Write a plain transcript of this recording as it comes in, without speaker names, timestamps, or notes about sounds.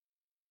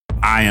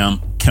I am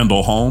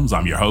Kendall Holmes.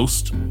 I'm your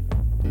host.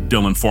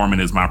 Dillon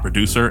Foreman is my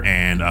producer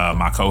and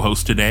my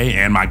co-host today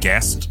and my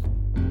guest.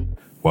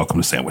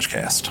 Welcome to Sandwich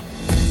Cast.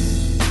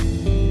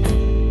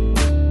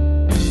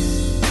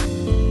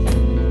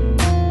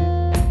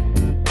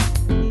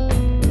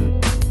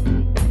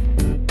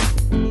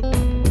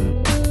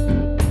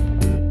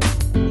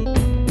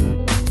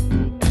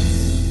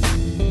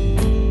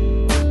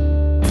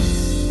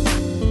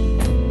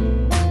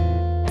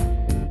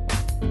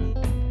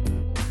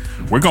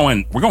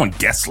 We're going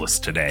guestless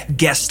today.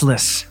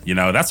 Guestless. You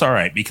know, that's all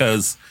right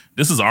because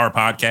this is our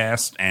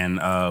podcast and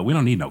we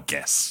don't need no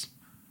guests.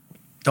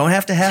 Don't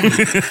have to have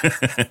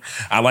it.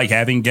 I like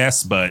having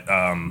guests, but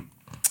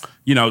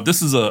you know,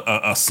 this is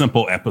a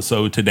simple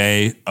episode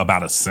today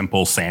about a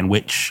simple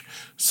sandwich,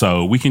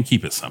 so we can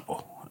keep it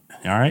simple.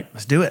 All right?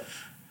 Let's do it.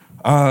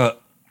 A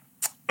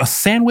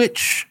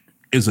sandwich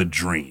is a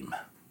dream.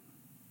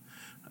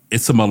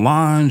 It's a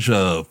melange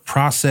of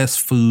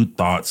processed food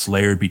thoughts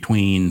layered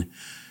between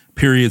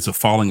periods of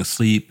falling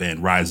asleep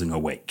and rising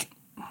awake.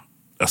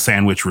 A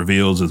sandwich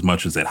reveals as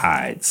much as it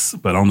hides,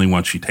 but only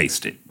once you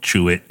taste it,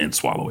 chew it, and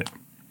swallow it.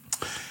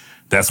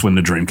 That's when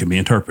the dream can be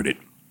interpreted.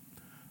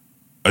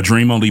 A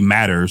dream only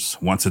matters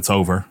once it's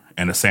over,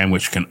 and a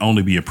sandwich can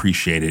only be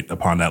appreciated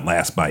upon that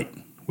last bite,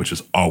 which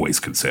is always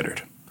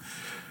considered.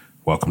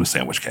 Welcome to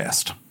Sandwich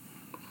Cast.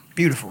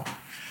 Beautiful.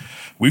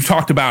 We've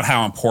talked about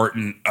how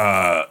important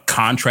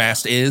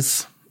contrast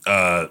is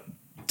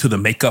to the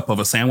makeup of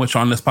a sandwich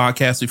on this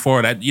podcast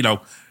before. That, you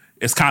know,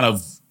 it's kind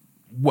of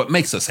what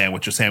makes a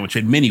sandwich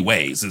in many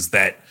ways is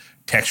that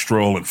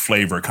textural and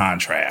flavor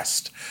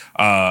contrast.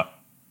 And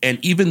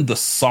even the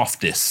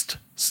softest,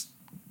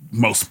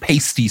 most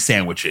pasty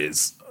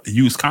sandwiches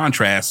use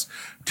contrast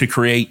to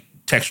create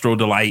textural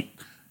delight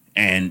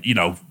and, you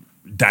know,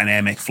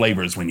 dynamic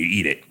flavors when you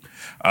eat it.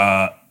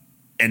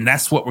 And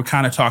that's what we're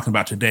kind of talking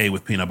about today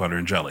with peanut butter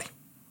and jelly.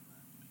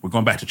 We're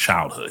going back to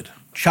childhood.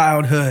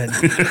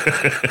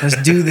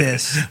 Let's do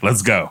this.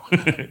 Let's go.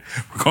 We're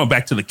going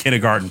back to the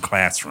kindergarten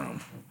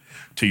classroom,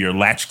 to your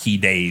latchkey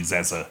days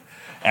as a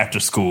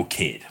after-school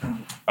kid.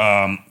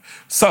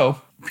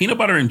 So peanut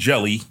butter and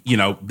jelly, you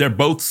know, they're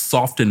both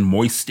soft and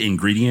moist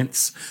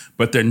ingredients,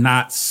 but they're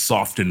not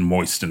soft and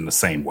moist in the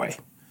same way.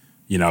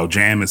 You know,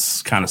 jam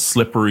is kind of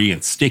slippery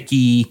and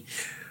sticky,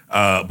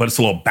 but it's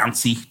a little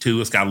bouncy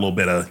too. It's got a little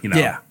bit of, you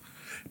know,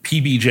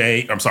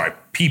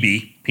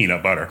 PB,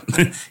 peanut butter,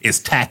 is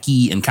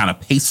tacky and kind of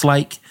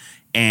paste-like.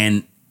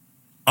 And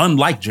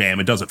unlike jam,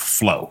 it doesn't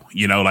flow.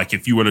 You know, like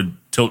if you were to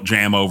tilt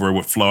jam over, it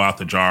would flow out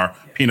the jar.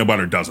 Peanut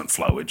butter doesn't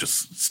flow. It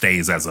just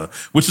stays as a,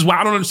 which is why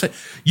I don't understand.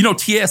 You know,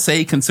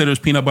 TSA considers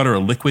peanut butter a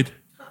liquid,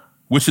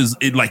 which is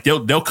it, like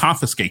they'll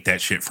confiscate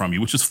that shit from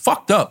you, which is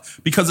fucked up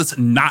because it's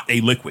not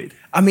a liquid.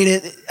 I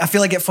mean, I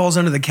feel like it falls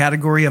under the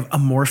category of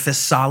amorphous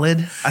solid,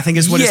 I think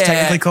is what it's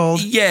technically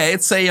called. Yeah,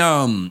 it's a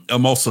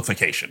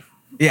emulsification.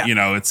 Yeah. You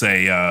know, it's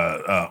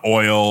a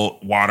oil,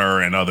 water,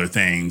 and other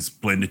things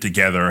blended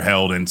together,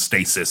 held in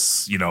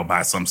stasis, you know,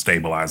 by some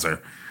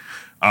stabilizer.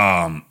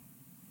 But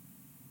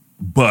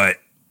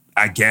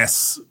I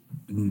guess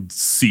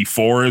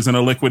C4 isn't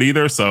a liquid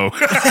either, so, you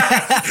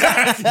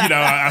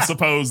know, I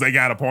suppose they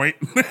got a point.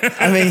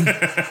 I mean,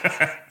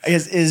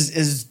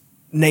 is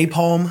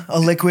napalm a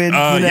liquid?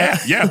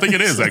 Yeah, I think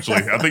it is,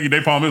 actually. I think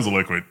napalm is a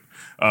liquid.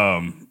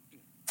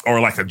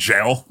 Or like a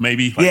gel,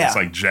 maybe. Like it's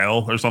like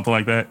gel or something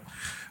like that.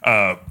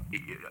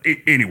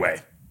 Anyway,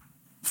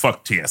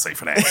 fuck TSA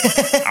for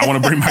that. I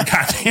want to bring my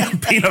goddamn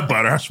peanut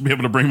butter. I should be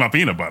able to bring my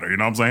peanut butter. You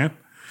know what I'm saying?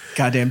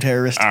 Goddamn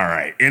terrorist. All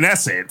right. In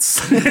essence,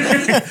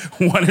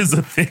 one is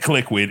a thick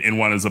liquid and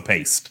one is a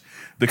paste.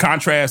 The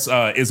contrast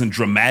isn't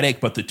dramatic,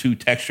 but the two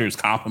textures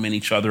complement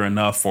each other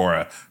enough for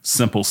a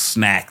simple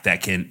snack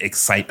that can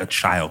excite a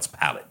child's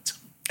palate.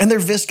 And they're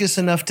viscous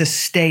enough to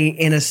stay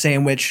in a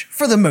sandwich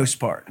for the most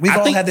part. We've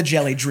all had the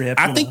jelly drip.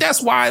 I think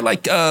that's why,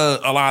 like, a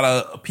lot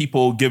of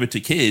people give it to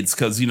kids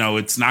because, you know,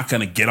 it's not going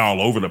to get all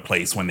over the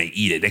place when they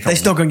eat it. They're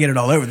still going to get it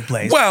all over the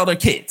place. Well, they're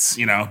kids,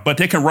 you know, but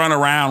they can run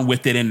around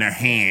with it in their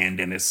hand,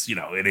 and it's, you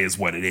know, it is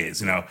what it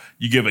is. You know,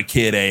 you give a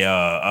kid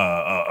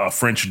a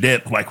French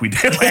dip like we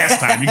did last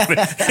time, you're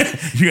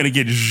gonna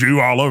get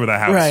jus all over the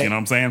house. Right. You know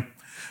what I'm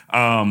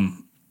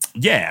saying?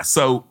 Yeah.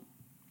 So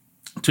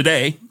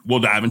today, we'll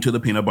dive into the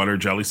peanut butter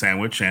jelly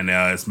sandwich and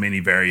its many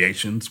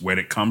variations. Where'd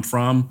it come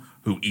from?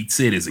 Who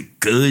eats it? Is it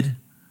good?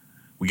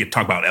 We get to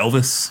talk about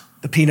Elvis.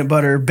 The peanut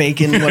butter,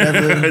 bacon,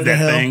 whatever. that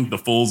thing, the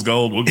fool's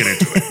gold. We'll get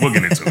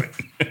into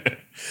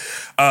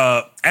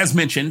it. As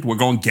mentioned, we're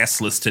going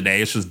guestless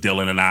today. It's just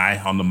Dillon and I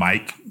on the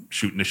mic,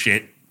 shooting the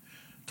shit,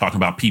 talking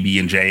about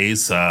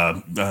PB&Js,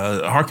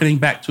 harkening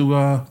back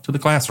to the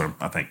classroom,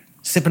 I think.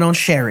 Sipping on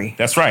sherry.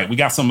 That's right. We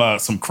got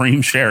some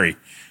cream sherry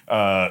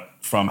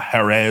from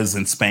Jerez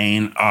in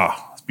Spain.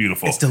 Oh, it's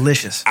beautiful. It's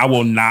delicious. I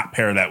will not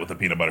pair that with the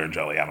peanut butter and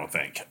jelly, I don't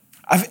think.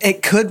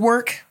 It could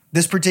work.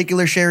 This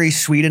particular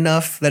sherry's sweet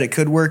enough that it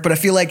could work, but I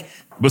feel like...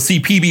 But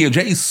see,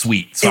 PB&J is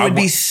sweet. So it would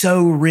be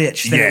so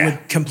rich that it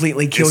would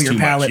completely kill your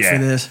palate for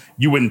this.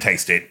 You wouldn't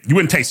taste it. You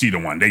wouldn't taste either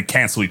one. They'd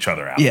cancel each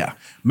other out. Yeah.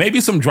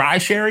 Maybe some dry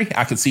sherry.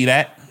 I could see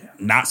that.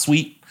 not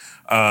sweet.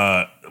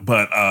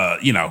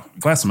 But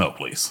glass of milk,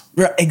 please.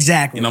 Right,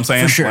 exactly. You know what I'm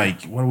saying? For sure.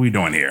 Like, what are we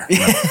doing here?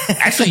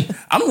 Actually,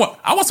 I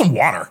want some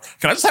water.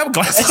 Can I just have a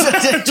glass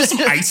of just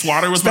some ice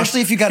water with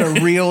Especially if you got a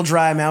real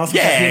dry mouth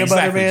with peanut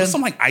butter, man. Just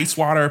some like ice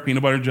water,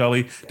 peanut butter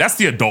jelly. That's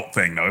the adult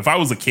thing, though. If I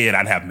was a kid,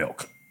 I'd have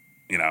milk,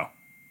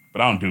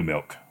 but I don't do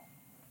milk.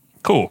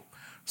 Cool.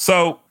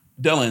 So,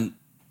 Dillon,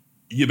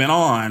 you've been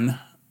on,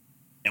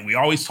 and we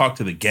always talk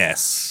to the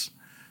guests,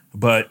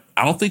 but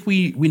I don't think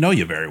we know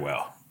you very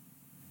well.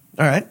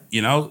 All right.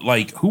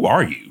 Who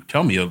are you?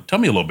 Tell me a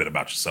little bit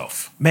about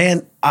yourself.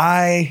 Man,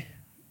 as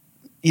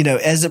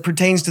it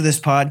pertains to this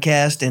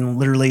podcast and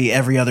literally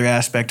every other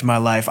aspect of my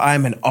life,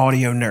 I'm an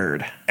audio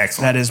nerd.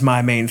 Excellent. That is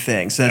my main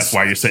thing. So that's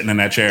why you're sitting in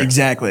that chair.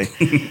 Exactly.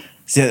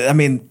 So, I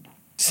mean,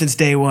 since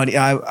day one,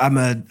 I'm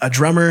a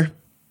drummer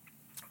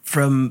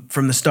from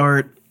the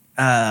start.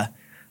 I've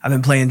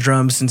been playing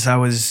drums since I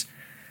was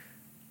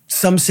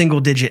some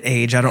single digit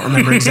age. I don't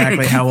remember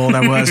exactly how old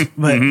I was,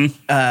 but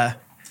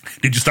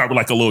did you start with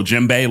like a little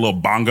djembe, a little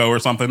bongo or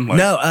something?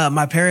 No,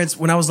 my parents,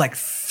 when I was like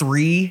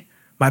 3,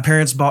 my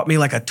parents bought me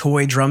like a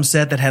toy drum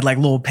set that had like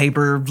little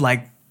paper,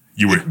 like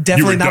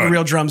definitely not a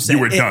real drum set. You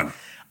were done.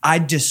 I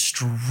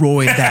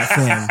destroyed that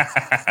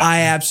thing.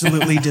 I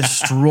absolutely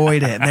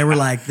destroyed it. And they were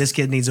like, this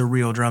kid needs a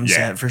real drum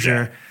set for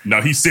sure.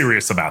 No, he's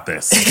serious about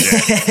this.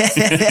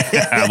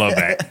 Yeah. I love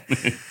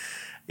that.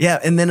 Yeah.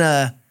 And then,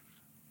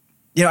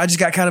 I just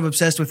got kind of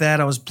obsessed with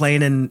that. I was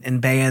playing in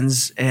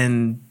bands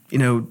and,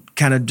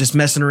 kind of just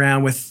messing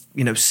around with,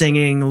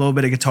 singing, a little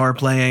bit of guitar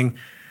playing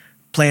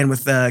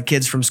with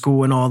kids from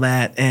school and all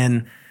that.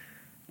 And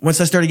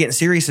once I started getting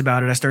serious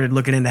about it, I started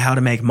looking into how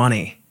to make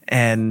money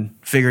and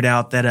figured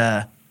out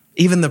that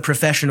even the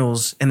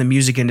professionals in the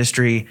music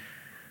industry,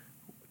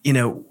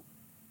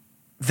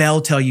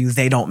 they'll tell you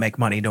they don't make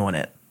money doing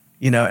it,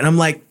 And I'm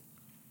like,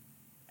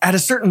 at a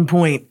certain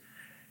point,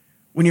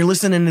 when you're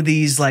listening to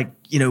these,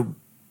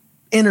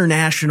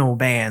 international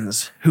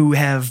bands who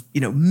have,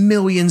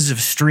 millions of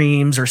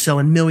streams or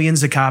selling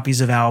millions of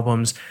copies of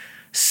albums,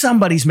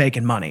 somebody's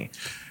making money.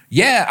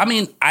 Yeah, I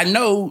mean, I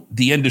know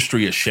the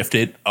industry has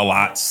shifted a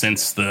lot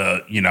since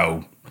the,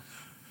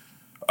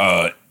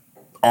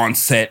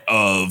 onset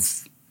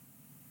of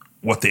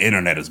what the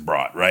internet has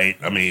brought, right?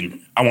 I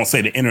mean, I won't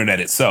say the internet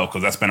itself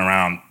because that's been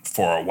around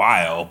for a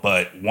while,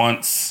 but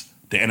once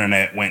the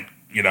internet went,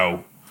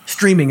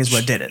 streaming is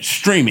what did it.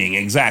 Streaming,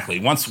 exactly.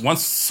 Once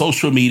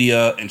social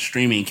media and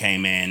streaming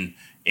came in,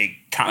 it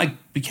kind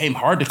of became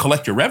hard to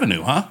collect your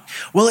revenue, huh?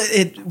 Well,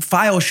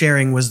 file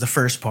sharing was the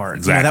first part.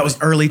 Exactly. That was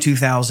early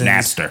 2000s.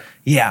 Napster.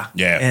 Yeah.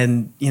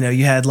 And,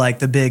 you had like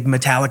the big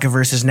Metallica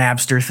versus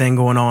Napster thing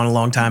going on a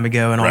long time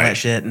ago and all that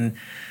shit. And,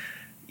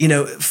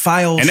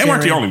 file and sharing. they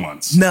weren't the only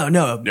ones.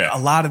 No. Yeah. A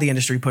lot of the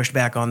industry pushed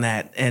back on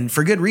that. And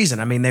for good reason.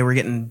 I mean, they were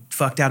getting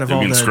fucked out of They're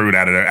getting screwed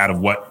out of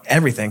what?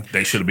 Everything.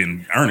 They should have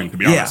been earning, to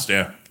be honest.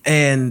 Yeah.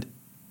 And,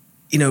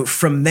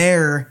 from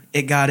there,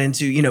 it got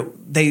into,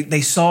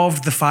 they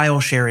solved the file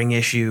sharing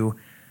issue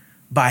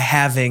by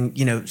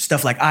having,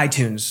 stuff like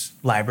iTunes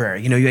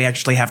library. You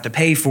actually have to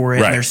pay for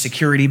it. And there's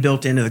security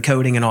built into the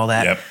coding and all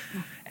that. Yep.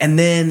 And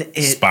then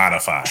it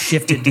Spotify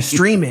shifted to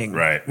streaming,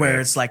 where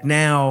it's like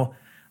now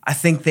I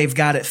think they've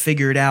got it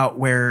figured out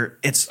where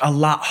it's a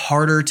lot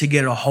harder to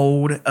get a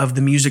hold of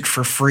the music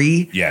for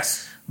free.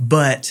 Yes.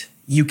 But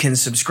you can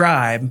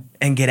subscribe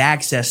and get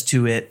access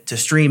to it to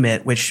stream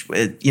it, which,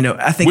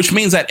 I think. Which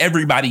means that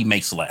everybody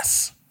makes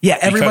less. Yeah,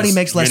 everybody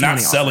makes less money.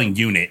 You're not selling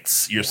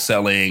units. You're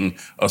selling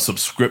a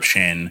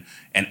subscription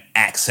and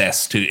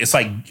access to. It's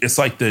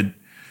like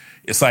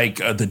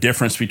the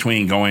difference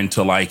between going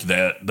to like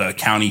the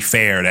county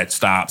fair that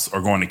stops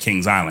or going to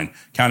Kings Island.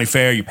 County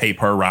fair, you pay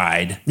per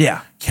ride.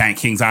 Yeah.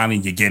 Kings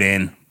Island, you get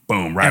in,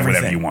 boom, ride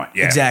whatever you want.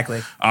 Yeah,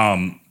 exactly.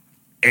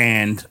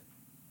 And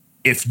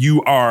if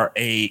you are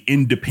a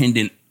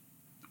independent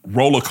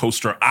roller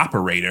coaster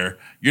operator,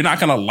 you're not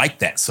going to like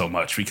that so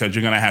much because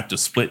you're going to have to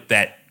split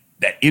that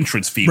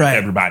entrance fee with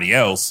everybody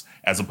else,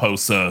 as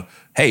opposed to,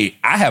 hey,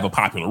 I have a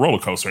popular roller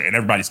coaster and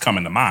everybody's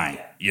coming to mine,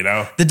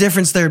 The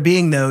difference there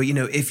being, though,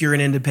 if you're an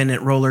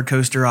independent roller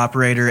coaster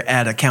operator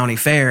at a county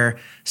fair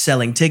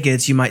selling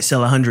tickets, you might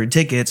sell 100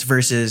 tickets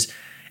versus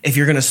if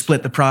you're going to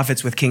split the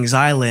profits with Kings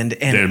Island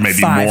and there may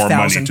be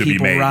 5,000 people be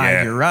made.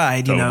 ride your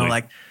ride,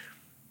 totally.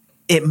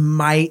 It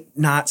might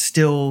not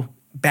still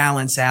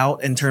balance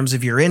out in terms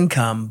of your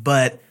income,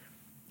 but,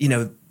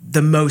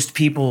 the most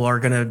people you're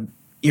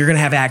going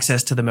to have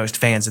access to the most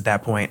fans at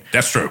that point.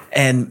 That's true.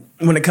 And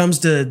when it comes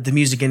to the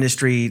music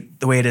industry,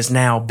 the way it is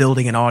now,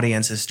 building an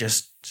audience is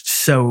just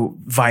so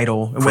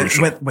vital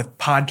with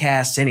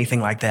podcasts, anything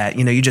like that.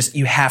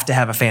 You have to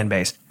have a fan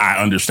base.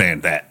 I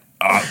understand that.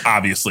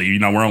 Obviously,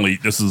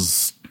 this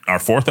is our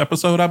 4th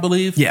episode, I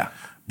believe. Yeah.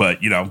 But,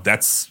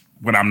 that's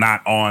when I'm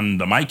not on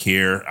the mic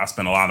here, I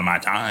spend a lot of my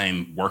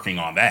time working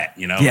on that,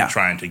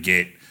 trying to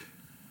get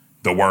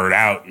the word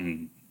out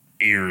and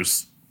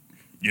ears,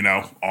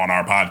 on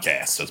our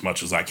podcast as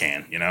much as I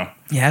can,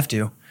 You have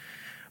to.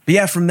 But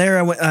yeah, from there,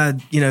 I went,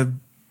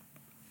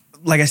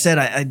 like I said,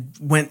 I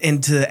went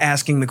into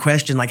asking the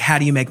question, like, how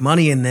do you make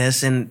money in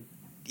this? And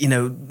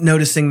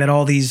noticing that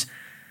all these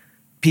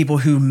people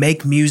who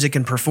make music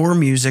and perform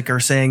music are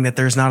saying that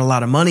there's not a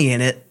lot of money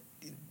in it.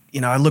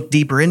 I looked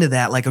deeper into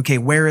that, like, okay,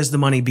 where is the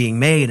money being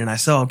made? And I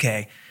saw,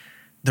 okay,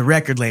 the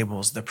record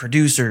labels, the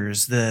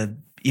producers, the,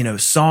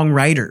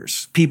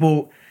 songwriters,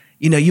 people,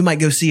 you might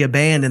go see a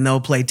band and they'll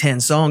play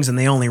 10 songs and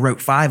they only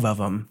wrote 5 of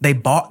them. They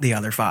bought the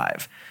other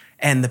 5.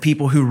 And the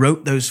people who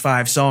wrote those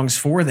 5 songs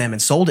for them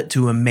and sold it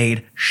to them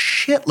made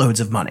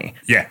shitloads of money.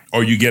 Yeah.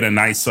 Or you get a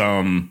nice,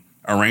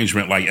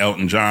 arrangement like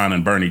Elton John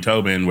and Bernie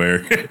Taupin,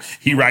 where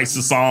he writes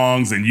the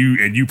songs and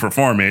you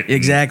perform it.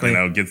 Exactly.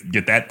 And,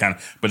 get that kind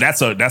of. But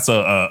that's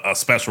a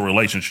special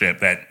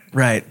relationship that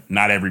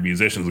not every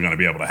musician is going to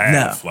be able to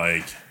have. No.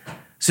 Like,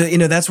 so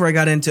that's where I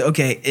got into.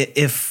 Okay,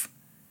 if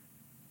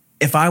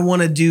I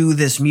want to do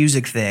this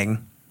music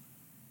thing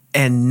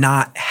and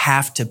not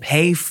have to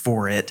pay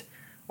for it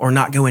or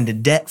not go into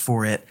debt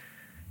for it,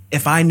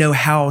 if I know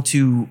how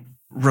to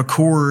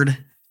record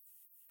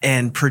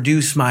and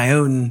produce my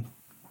own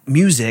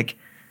music,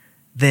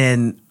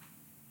 then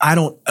I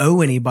don't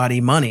owe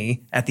anybody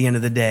money at the end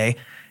of the day.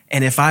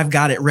 And if I've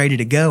got it ready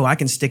to go, I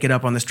can stick it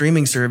up on the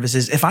streaming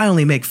services. If I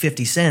only make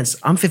 50 cents,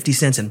 I'm 50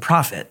 cents in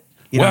profit.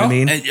 You know what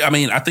I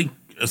mean? I think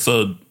it's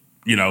a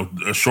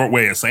short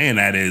way of saying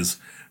that is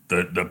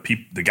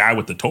the guy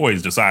with the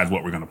toys decides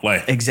what we're going to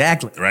play.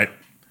 Exactly. Right.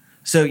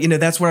 So,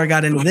 that's where I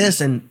got into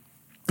this. And,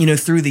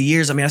 through the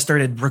years, I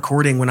started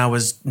recording when I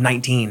was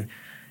 19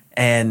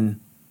 and,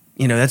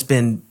 that's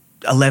been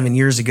 11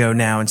 years ago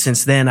now. And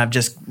since then, I've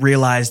just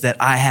realized that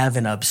I have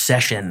an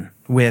obsession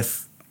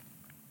with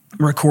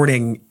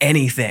recording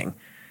anything.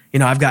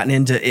 I've gotten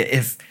into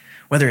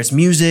whether it's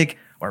music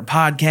or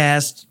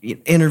podcasts,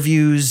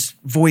 interviews,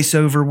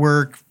 voiceover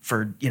work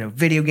for,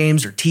 video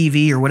games or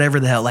TV or whatever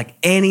the hell, like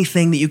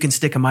anything that you can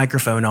stick a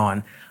microphone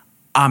on,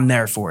 I'm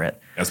there for it.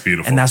 That's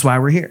beautiful. And that's why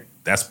we're here.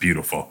 That's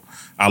beautiful.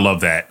 I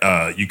love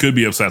that. You could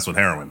be obsessed with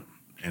heroin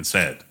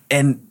instead.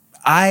 And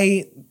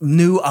I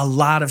knew a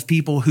lot of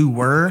people who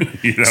were,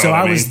 so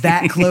I was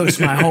that close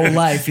my whole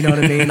life. You know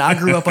what I mean? I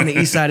grew up on the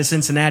east side of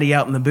Cincinnati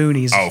out in the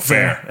boonies. Oh,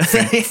 fair. So,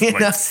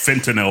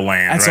 fentanyl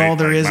land. That's right? all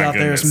there is out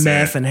there is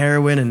meth and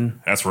heroin. And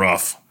that's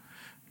rough.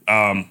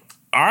 All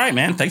right,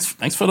 man.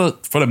 Thanks for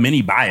the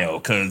mini bio,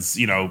 because,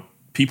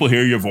 people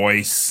hear your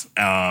voice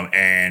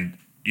and,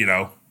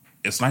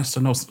 it's nice to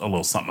know a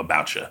little something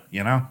about you,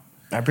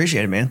 I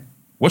appreciate it, man.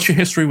 What's your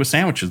history with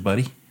sandwiches,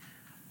 buddy?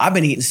 I've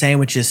been eating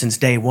sandwiches since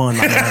day one.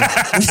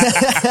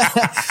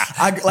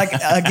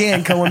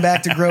 Again, going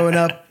back to growing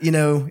up,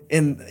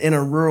 in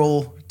a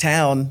rural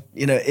town,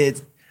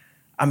 it's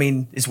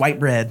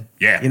white bread.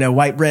 Yeah.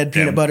 White bread,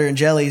 peanut butter, and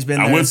jelly has been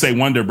there. I would say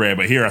Wonder Bread,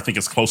 but here I think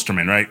it's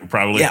Klosterman, right?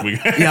 Probably. Yeah.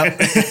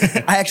 Yep.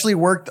 I actually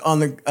worked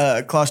on the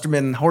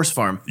Klosterman horse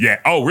farm. Yeah.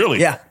 Oh,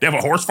 really? Yeah. They have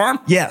a horse farm?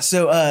 Yeah.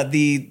 So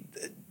the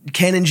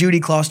Ken and Judy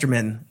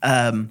Klosterman,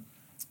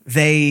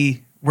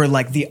 they were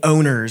like the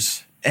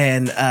owners.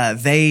 And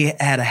they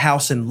had a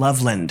house in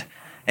Loveland,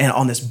 and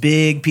on this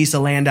big piece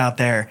of land out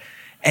there.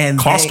 And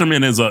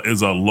Klosterman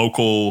is a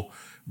local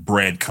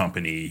bread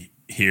company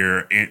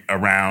here in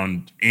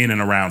and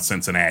around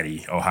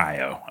Cincinnati,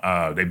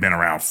 Ohio. They've been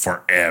around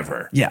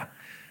forever. Yeah,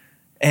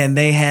 and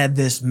they had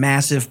this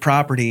massive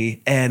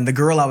property. And the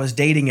girl I was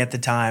dating at the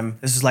time,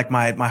 this is like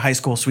my high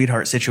school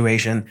sweetheart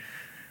situation.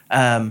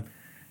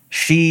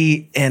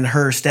 She and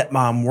her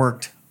stepmom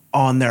worked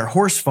on their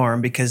horse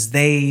farm because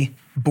they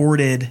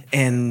boarded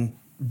and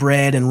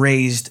bred and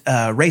raised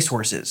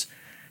racehorses.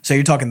 So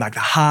you're talking like the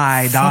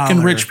high dollar,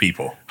 fucking rich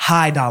people,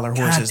 high dollar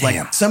horses. God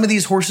damn. Like some of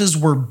these horses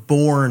were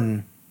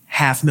born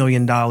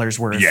 $500,000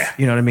 worth. Yeah,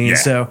 you know what I mean. Yeah.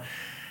 So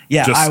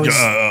yeah, just I was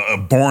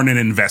born an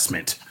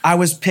investment. I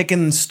was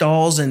picking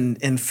stalls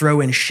and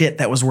throwing shit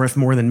that was worth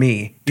more than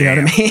me. You know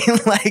what I mean?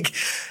 Like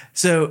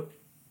so.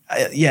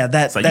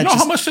 That's like,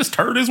 how much this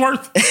turd is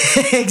worth?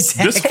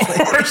 Exactly.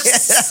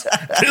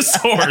 This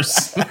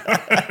horse.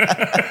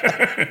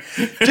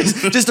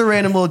 just a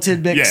random little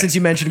tidbit since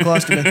you mentioned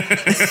Klosterman.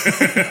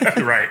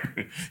 Right.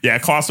 Yeah,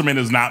 Klosterman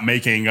is not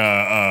making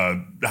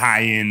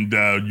high-end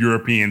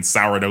European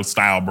sourdough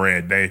style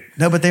bread.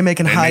 But they're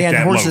making high-end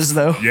horses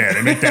loaf. though. Yeah,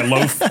 they make that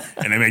loaf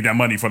and they make that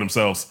money for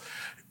themselves.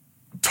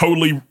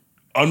 Totally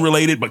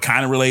unrelated, but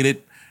kind of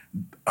related.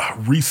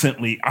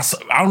 Recently, I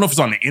don't know if it's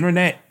on the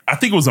internet. I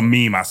think it was a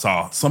meme I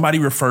saw. Somebody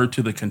referred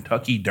to the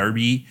Kentucky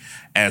Derby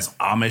as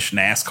Amish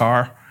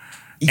NASCAR.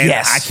 And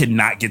yes. I could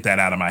not get that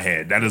out of my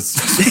head. That is,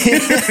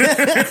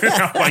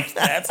 I'm like,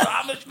 that's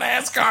Amish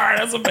NASCAR.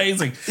 That's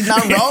amazing.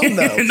 Not wrong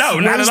though. No,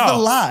 not Where's at all.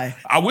 the lie?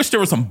 I wish there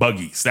were some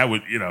buggies. That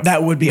would,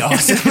 That would be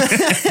awesome.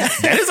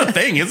 That is a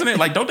thing, isn't it?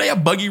 Like, don't they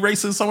have buggy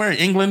races somewhere in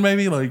England?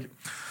 Maybe like.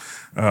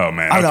 Oh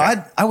man, I don't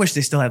know. I wish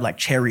they still had like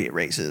chariot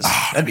races.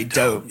 That'd be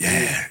dope.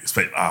 Yeah.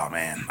 Oh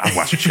man, I'd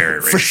watch a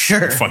chariot race for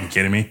sure. You're fucking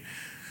kidding me?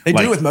 They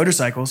do with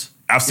motorcycles.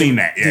 I've seen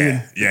that.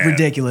 Yeah, dude,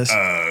 ridiculous.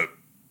 The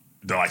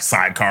like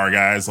sidecar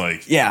guys.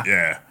 Like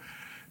yeah.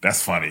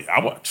 That's funny. I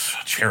watch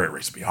a chariot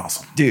race. Would be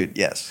awesome, dude.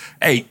 Yes.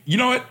 Hey, you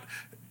know what?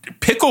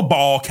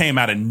 Pickleball came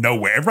out of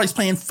nowhere. Everybody's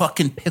playing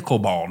fucking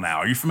pickleball now.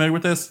 Are you familiar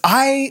with this?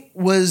 I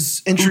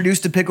was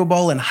introduced to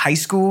pickleball in high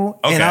school,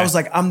 and I was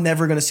like, I'm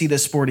never going to see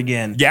this sport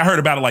again. Yeah, I heard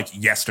about it like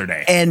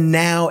yesterday. And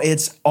now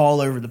it's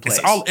all over the place.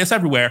 It's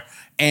everywhere.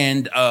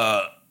 And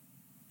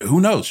who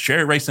knows?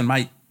 Cherry racing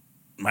might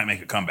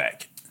make a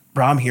comeback.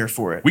 Bro, I'm here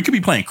for it. We could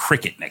be playing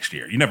cricket next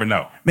year. You never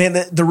know. Man,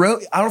 I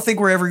don't think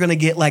we're ever going to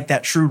get like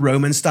that true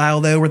Roman style,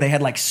 though, where they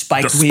had like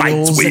spiked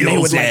wheels and they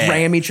would like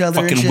ram each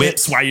other fucking and shit.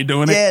 whips while you're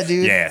doing it. Yeah,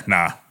 dude. Yeah,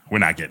 nah. We're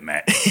not getting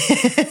that.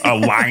 A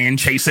lion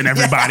chasing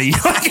everybody.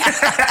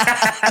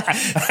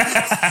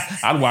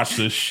 I'd watch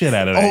the shit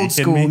out of that. Old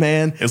school,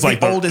 man. It's like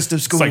the oldest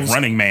of schools. It's like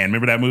Running Man.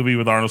 Remember that movie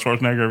with Arnold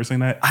Schwarzenegger? Ever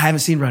seen that? I haven't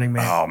seen Running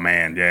Man. Oh,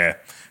 man, yeah.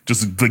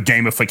 Just the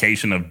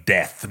gamification of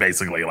death,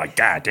 basically. Like,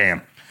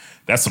 goddamn.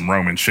 That's some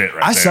Roman shit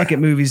right there. I suck at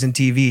movies and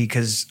TV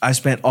because I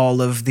spent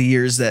all of the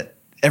years that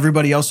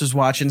everybody else was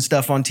watching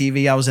stuff on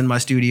TV. I was in my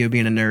studio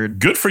being a nerd.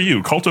 Good for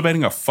you.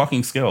 Cultivating a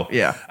fucking skill.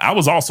 Yeah. I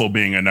was also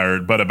being a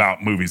nerd, but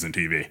about movies and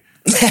TV.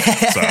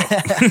 So,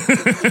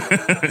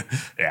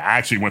 yeah, I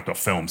actually went to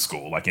film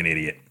school like an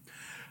idiot.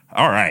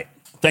 All right.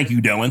 Thank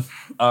you, Dillon.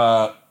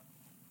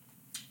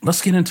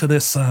 Let's get into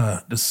this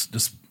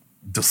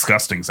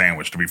disgusting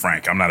sandwich, to be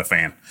frank. I'm not a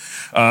fan.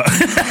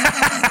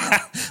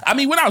 I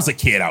mean, when I was a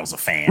kid, I was a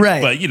fan.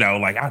 Right. But, you know,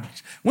 like,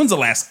 when's the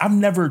last? I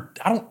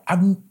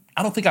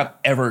don't think I've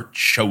ever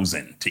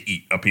chosen to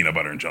eat a peanut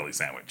butter and jelly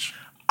sandwich.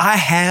 I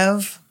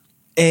have.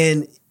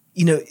 And,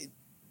 you know,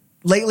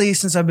 lately,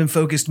 since I've been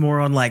focused more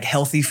on like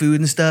healthy food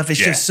and stuff, it's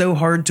just so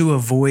hard to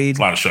avoid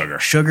a lot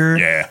of sugar.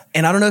 Yeah.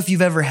 And I don't know if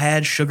you've ever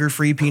had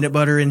sugar-free peanut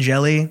butter and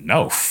jelly.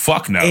 No,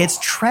 fuck no. It's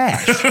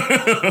trash.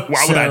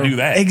 Why would I do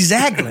that?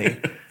 Exactly.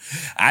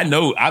 I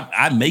know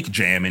I make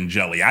jam and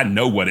jelly. I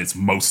know what it's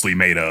mostly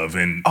made of.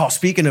 And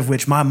speaking of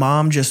which, my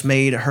mom just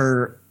made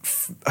her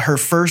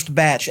first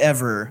batch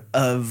ever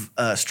of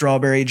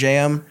strawberry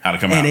jam. How'd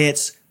it come out? And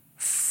it's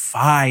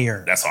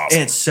fire. That's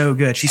awesome. It's so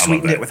good. She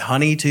sweetened it with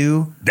honey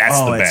too. That's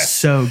the best. It's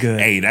so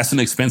good. Hey, that's an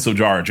expensive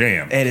jar of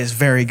jam. It is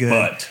very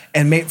good.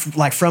 And made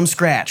like from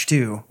scratch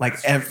too. Like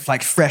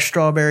fresh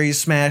strawberries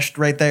smashed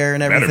right there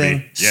and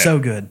everything. Yeah. So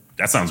good.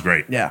 That sounds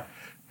great. Yeah.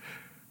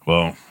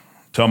 Well,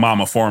 tell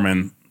Mama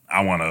Foreman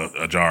I want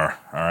a jar.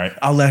 All right.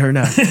 I'll let her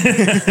know.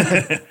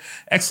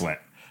 Excellent.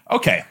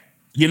 Okay.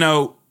 You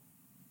know,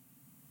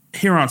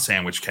 here on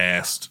Sandwich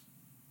Cast,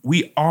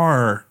 we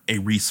are a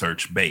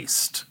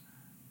research-based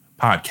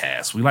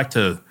podcast. We like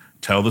to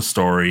tell the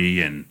story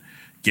and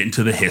get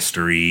into the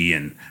history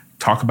and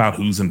talk about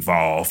who's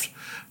involved,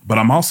 but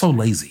I'm also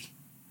lazy.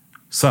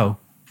 So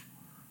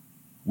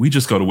we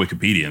just go to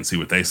Wikipedia and see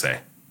what they say.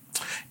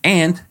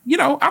 And, you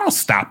know, I don't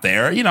stop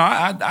there. You know,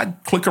 I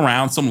click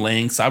around some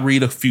links. I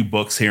read a few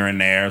books here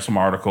and there, some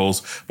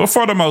articles. But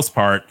for the most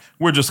part,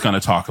 we're just going to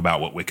talk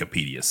about what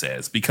Wikipedia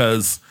says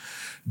because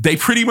they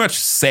pretty much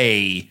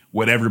say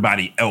what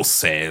everybody else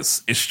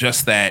says. It's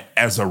just that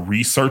as a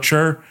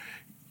researcher,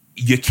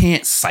 you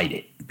can't cite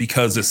it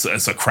because it's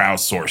a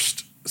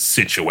crowdsourced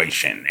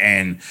situation.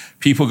 And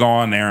people go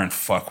on there and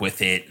fuck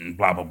with it and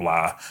blah, blah,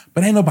 blah.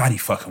 But ain't nobody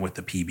fucking with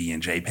the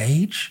pb&j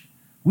page.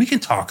 We can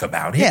talk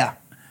about it. Yeah.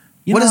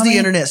 What does the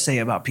internet say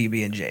about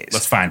PB&Js?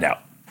 Let's find out.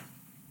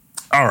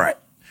 All right.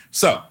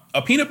 So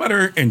a peanut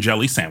butter and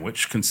jelly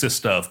sandwich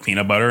consists of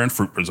peanut butter and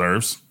fruit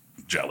preserves,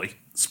 jelly,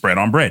 spread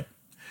on bread.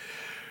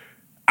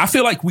 I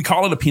feel like we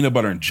call it a peanut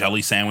butter and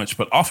jelly sandwich,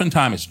 but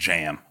oftentimes it's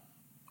jam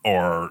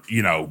or,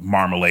 you know,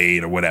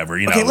 marmalade or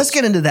whatever. Okay, let's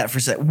get into that for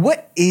a sec.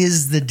 What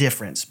is the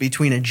difference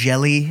between a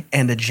jelly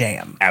and a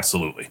jam?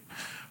 Absolutely.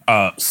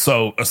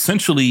 So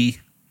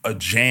essentially, a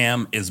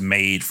jam is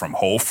made from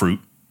whole fruit.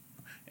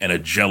 And a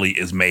jelly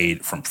is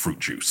made from fruit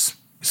juice.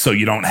 So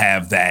you don't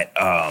have that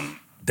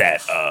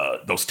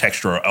those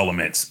textural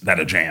elements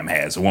that a jam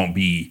has. It won't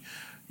be,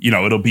 you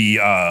know,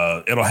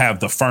 it'll have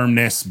the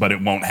firmness, but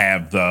it won't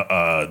have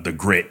the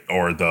grit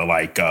or the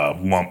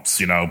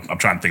lumps, you know. I'm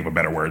trying to think of a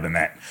better word than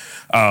that.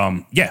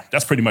 Yeah,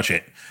 that's pretty much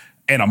it.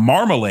 And a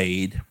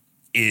marmalade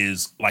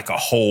is like a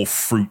whole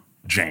fruit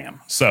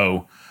jam.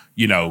 So,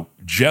 you know,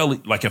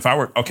 jelly, like if I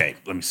were, okay,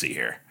 let me see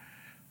here.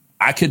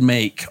 I could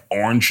make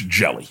orange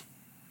jelly.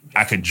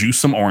 I could juice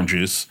some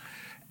oranges,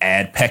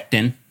 add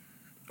pectin,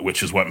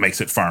 which is what makes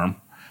it firm,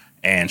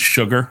 and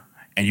sugar.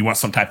 And you want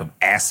some type of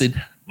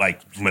acid, like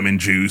lemon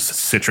juice,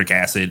 citric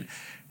acid.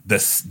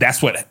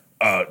 That's what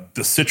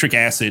the citric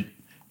acid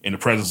in the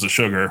presence of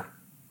sugar.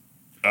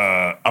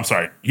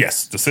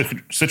 Yes, the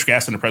citric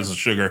acid in the presence of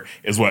sugar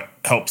is what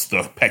helps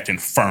the pectin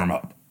firm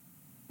up.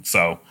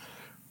 So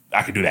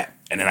I could do that.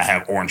 And then I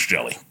have orange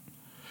jelly.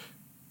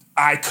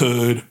 I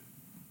could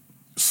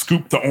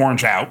scoop the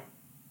orange out,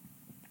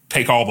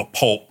 take all the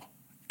pulp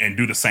and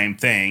do the same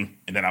thing,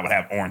 and then I would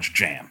have orange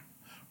jam.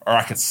 Or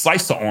I could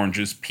slice the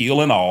oranges,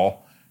 peel and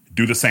all,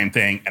 do the same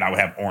thing, and I would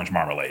have orange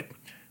marmalade.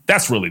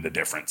 That's really the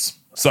difference.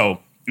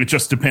 So it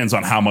just depends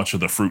on how much of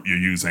the fruit you're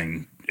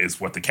using is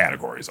what the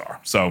categories are.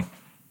 So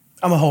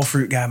I'm a whole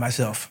fruit guy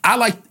myself.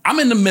 I'm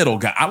in the middle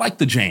guy. I like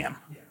the jam.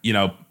 You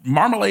know,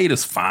 marmalade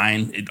is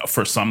fine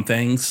for some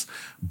things,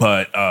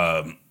 but,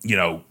 you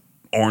know,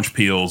 orange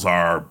peels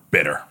are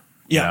bitter,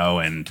 Yeah.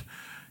 and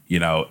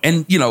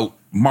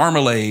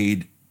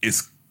marmalade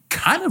is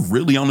kind of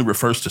really only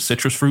refers to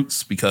citrus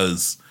fruits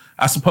because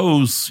I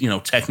suppose,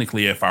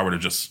 technically if I were to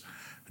just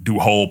do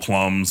whole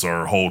plums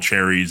or whole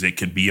cherries, it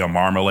could be a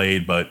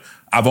marmalade, but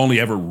I've only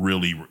ever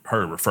really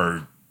heard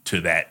referred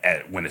to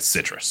that when it's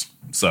citrus.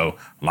 So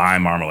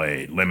lime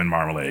marmalade, lemon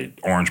marmalade,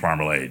 orange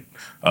marmalade.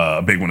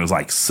 A big one is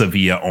like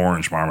Sevilla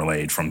orange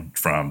marmalade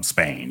from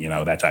Spain,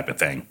 that type of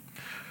thing.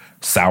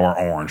 Sour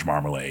orange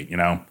marmalade,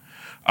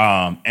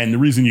 and the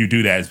reason you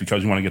do that is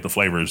because you want to get the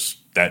flavors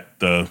that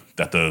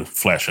the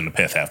flesh and the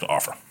pith have to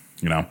offer,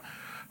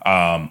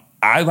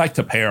 I like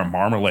to pair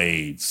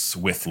marmalades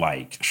with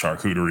like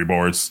charcuterie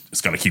boards.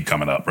 It's going to keep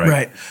coming up, right?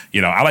 Right.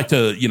 I like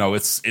to,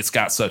 it's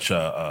got such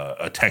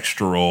a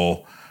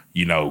textural,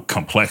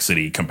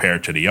 complexity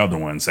compared to the other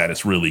ones that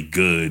it's really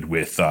good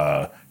with,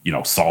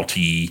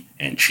 salty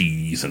and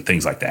cheese and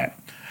things like that.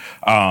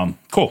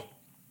 Cool.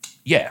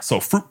 Yeah. So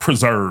fruit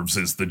preserves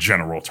is the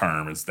general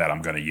term is that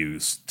I'm going to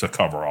use to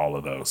cover all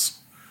of those.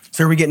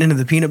 So are we getting into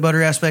the peanut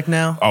butter aspect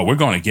now? Oh, we're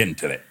going to get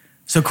into that.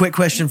 So quick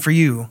question for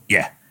you.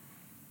 Yeah.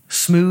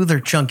 Smooth or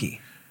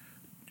chunky?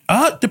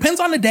 Depends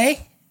on the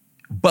day,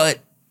 but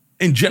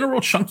in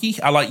general,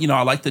 chunky. I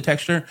like the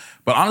texture,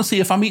 but honestly,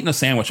 if I'm eating a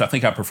sandwich, I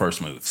think I prefer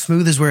smooth.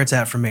 Smooth is where it's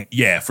at for me.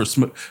 Yeah, for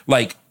smooth,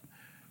 like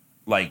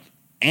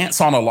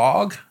ants on a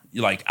log.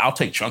 I'll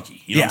take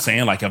chunky. You know what I'm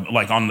saying? Like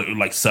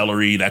on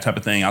celery, that type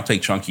of thing. I'll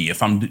take chunky.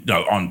 If I'm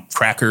on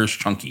crackers,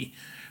 chunky.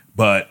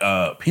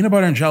 But peanut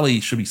butter and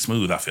jelly should be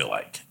smooth. I feel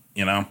like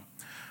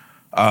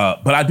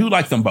but I do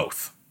like them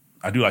both.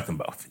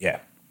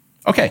 Yeah.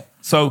 Okay,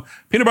 so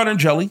peanut butter and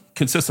jelly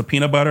consists of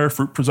peanut butter,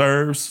 fruit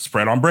preserves,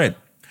 spread on bread.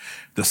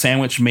 The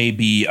sandwich may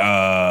be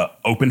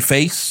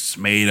open-faced,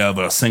 made of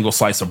a single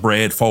slice of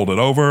bread folded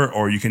over,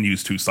 or you can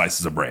use 2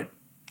 slices of bread.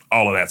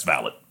 All of that's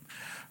valid.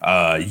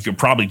 You could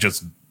probably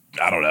just,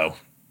 I don't know,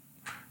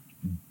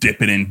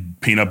 dip it in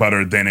peanut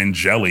butter, then in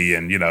jelly,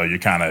 and, you're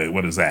kind of,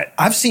 what is that?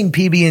 I've seen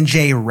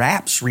PB&J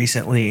wraps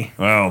recently.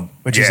 Well,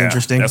 which is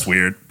interesting. That's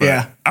weird. But,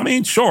 yeah. I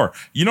mean, sure.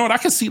 You know what? I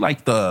could see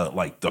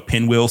the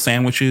pinwheel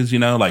sandwiches, you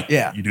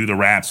do the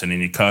wraps and then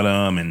you cut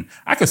them. And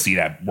I could see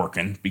that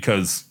working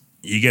because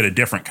you get a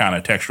different kind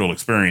of textural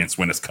experience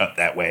when it's cut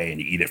that way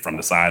and you eat it from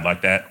the side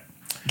like that.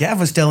 Gav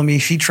was telling me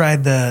she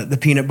tried the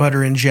peanut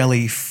butter and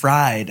jelly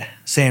fried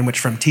sandwich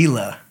from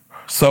Tila.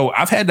 So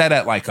I've had that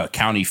at like a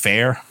county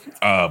fair,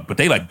 but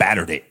they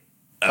battered it.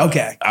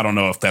 Okay. I don't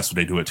know if that's what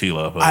they do at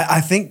Tila. But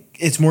I think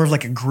it's more of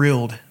like a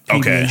grilled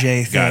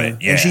PB&J thing. Got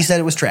it. Yeah. And she said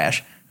it was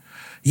trash.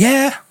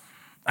 Yeah,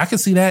 I can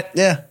see that.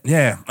 Yeah.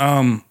 Yeah.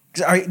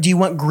 Do you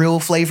want grill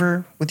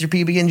flavor with your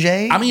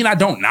PB&J? I mean, I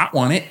don't not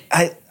want it.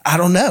 I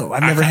don't know.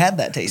 I've never had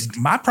that taste.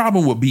 My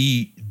problem would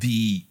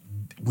be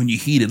when you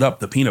heat it up,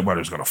 the peanut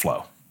butter is going to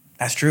flow.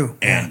 That's true.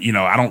 And,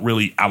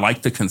 I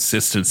like the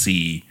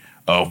consistency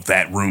of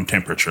that room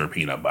temperature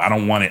peanut, but I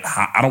don't want it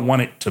hot. I don't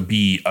want it to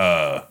be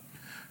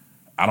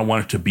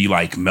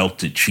like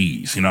melted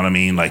cheese. You know what I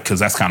mean? Because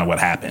that's kind of what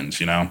happens,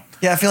 Yeah,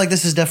 I feel like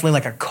this is definitely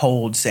like a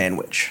cold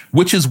sandwich.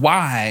 Which is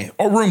why,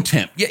 or room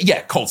temp.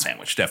 Yeah, cold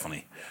sandwich,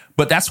 definitely.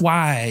 But that's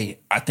why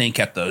I think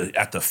at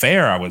the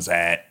fair I was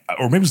at,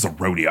 or maybe it was the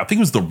rodeo. I think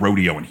it was the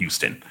rodeo in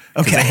Houston.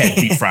 Because they had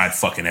deep fried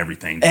fucking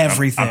everything.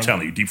 Everything. I'm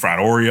telling you, deep fried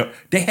Oreo.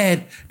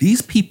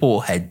 These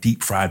people had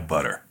deep fried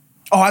butter.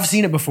 Oh, I've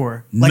seen it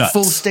before. Nuts. Like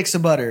full sticks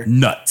of butter.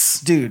 Nuts.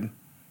 Dude.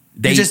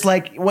 You're just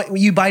like, when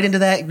you bite into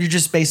that, you're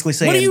just basically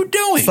saying, what are you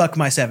doing? Fuck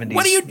my 70s.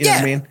 What are you know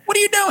what I mean? What are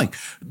you doing?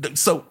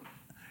 So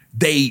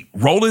they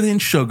roll it in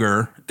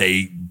sugar.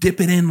 They dip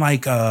it in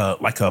like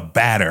a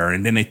batter,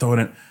 and then they throw it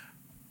in.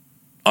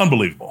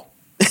 Unbelievable.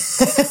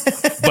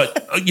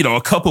 But,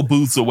 a couple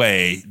booths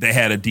away, they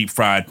had a deep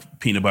fried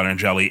peanut butter and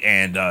jelly,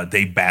 and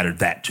they battered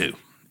that too.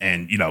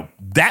 And,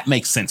 that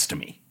makes sense to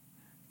me,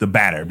 the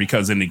batter,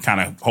 because then it kind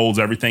of holds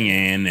everything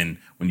in. And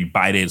when you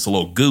bite it, it's a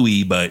little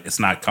gooey, but it's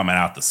not coming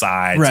out the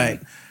sides.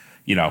 Right.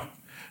 And,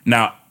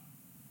 now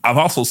I've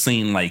also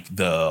seen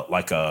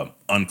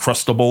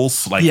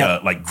Uncrustables,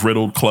 like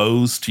griddled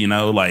closed,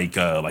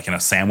 like in a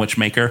sandwich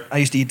maker. I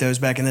used to eat those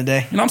back in the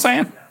day. You know what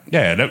I'm saying?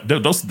 Yeah,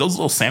 those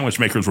little sandwich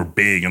makers were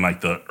big in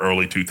the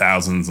early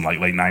 2000s and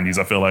late 90s,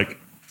 I feel like.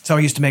 So I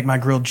used to make my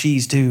grilled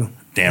cheese too.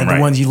 Damn right.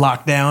 The ones you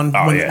lock down.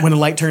 Oh, when the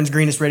light turns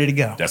green, it's ready to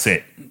go. That's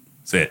it.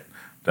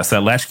 That's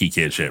that latchkey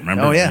kid shit.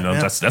 Remember? Oh yeah.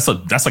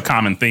 That's a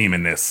common theme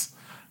in this.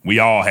 We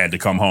all had to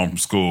come home from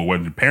school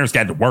when the parents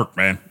got to work,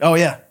 man. Oh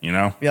yeah.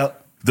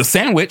 Yep. The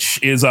sandwich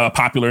is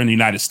popular in the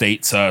United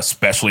States,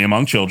 especially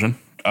among children.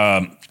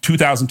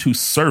 2002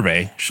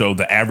 survey showed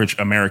the average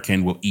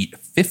American will eat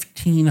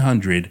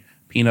 1,500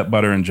 peanut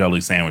butter and jelly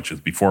sandwiches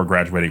before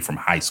graduating from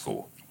high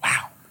school.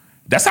 Wow.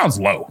 That sounds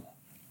low.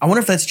 I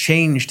wonder if that's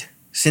changed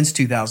since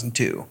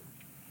 2002. You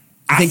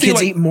think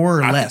kids eat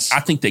more or less?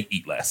 I think they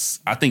eat less.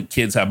 I think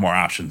kids have more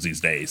options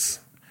these days.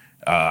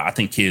 I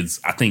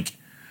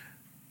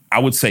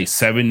would say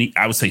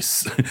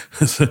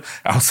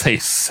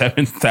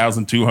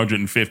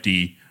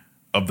 7,250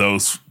 of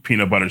those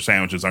peanut butter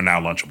sandwiches are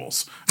now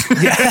Lunchables.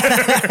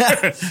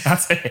 I'd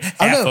say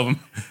half of them.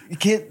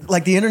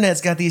 Like the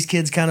internet's got these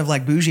kids kind of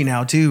like bougie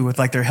now too, with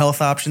like their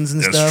health options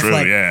and That's stuff. True,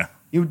 like, yeah.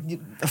 A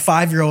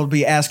 5-year-old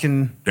be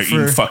asking They're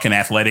eating fucking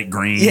Athletic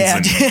Greens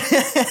and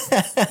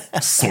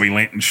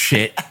Soylent and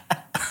shit.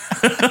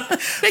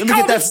 They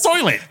call it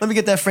Soylent. Let me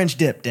get that French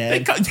dip,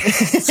 Dad.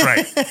 That's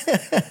right.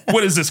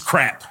 What is this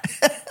crap?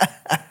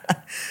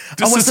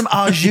 I want some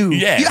au jus.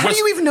 Yeah. How do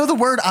you even know the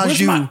word au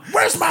jus?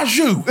 Where's my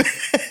jus?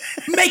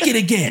 Make it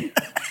again.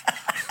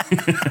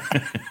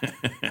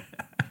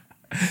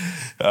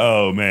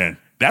 Oh, man.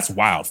 That's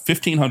wild.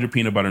 1,500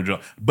 peanut butter and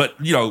jelly. But,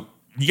 you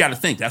got to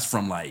think that's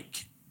from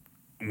like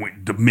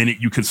the minute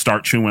you could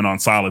start chewing on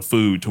solid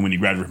food to when you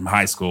graduate from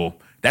high school.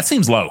 That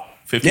seems low.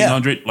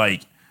 1,500. Yeah.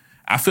 Like,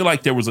 I feel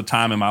like there was a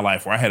time in my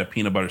life where I had a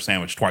peanut butter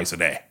sandwich twice a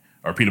day,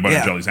 or a peanut butter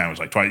and jelly sandwich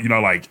like twice.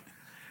 Like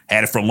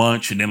had it for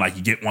lunch, and then like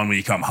you get one when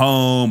you come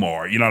home,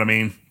 or you know what I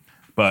mean.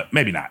 But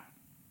maybe not.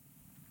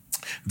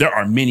 There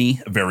are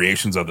many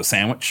variations of the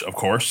sandwich, of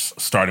course,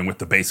 starting with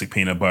the basic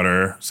peanut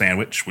butter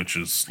sandwich, which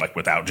is like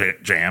without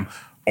jam,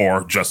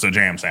 or just a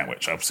jam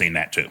sandwich. I've seen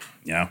that too.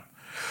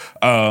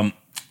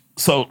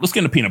 So let's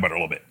get into peanut butter a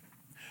little bit.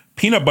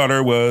 Peanut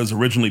butter was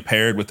originally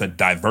paired with a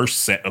diverse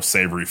set of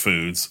savory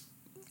foods.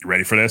 You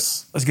ready for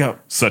this? Let's go.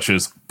 Such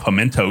as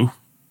pimento,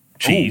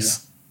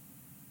 cheese,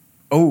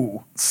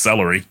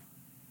 celery,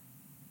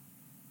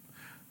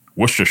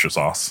 Worcestershire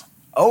sauce,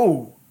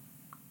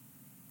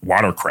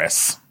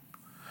 watercress.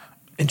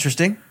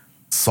 Interesting.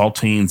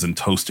 Saltines and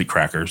toasted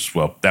crackers.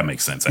 Well, that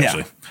makes sense,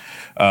 actually.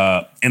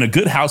 Yeah. In a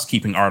Good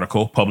Housekeeping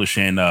article published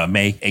in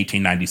May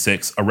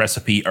 1896, a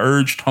recipe,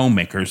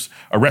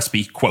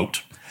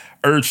 quote,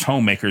 urged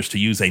homemakers to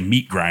use a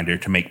meat grinder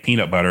to make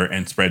peanut butter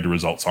and spread the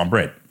results on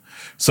bread.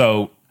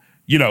 So,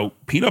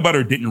 peanut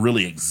butter didn't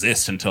really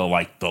exist until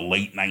like the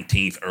late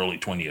 19th, early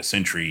 20th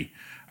century,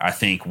 I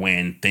think,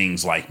 when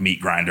things like meat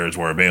grinders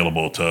were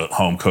available to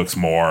home cooks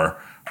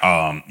more,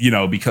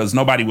 because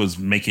nobody was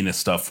making this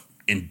stuff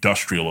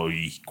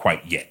industrially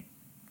quite yet.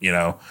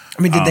 I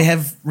mean, did they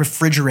have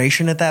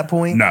refrigeration at that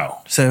point? No.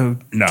 So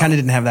kind of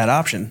didn't have that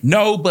option.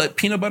 No, but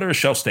peanut butter is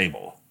shelf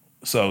stable.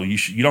 So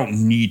you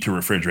don't need to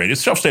refrigerate.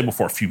 It's shelf stable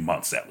for a few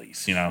months at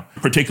least,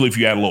 particularly if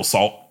you add a little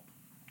salt,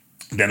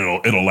 then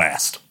it'll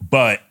last.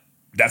 But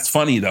that's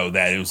funny though,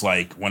 that it was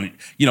like when,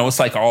 it's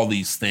like all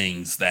these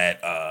things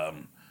that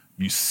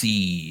you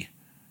see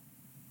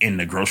in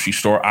the grocery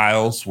store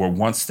aisles were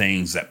once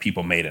things that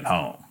people made at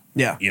home.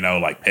 Yeah.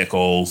 Like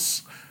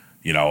pickles,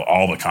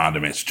 all the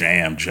condiments,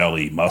 jam,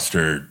 jelly,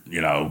 mustard,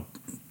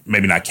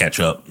 maybe not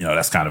ketchup,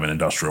 that's kind of an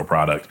industrial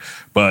product,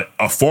 but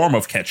a form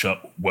of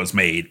ketchup was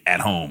made at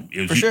home.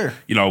 It was, for sure.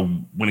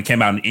 When it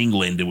came out in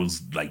England,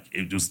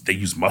 they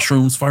used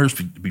mushrooms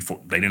first before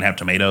they didn't have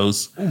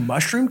tomatoes. Ooh,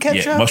 mushroom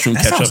ketchup? Yeah, mushroom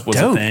ketchup was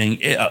dope. a thing.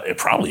 It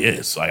probably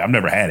is. Like, I've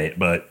never had it,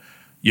 but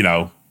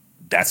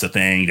that's a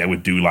thing. They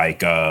would do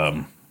like,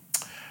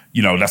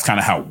 that's kind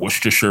of how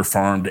Worcestershire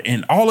formed,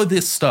 and all of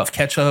this stuff,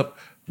 ketchup,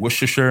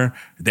 Worcestershire,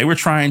 they were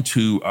trying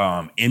to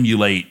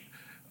emulate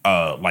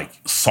like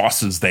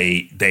sauces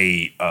they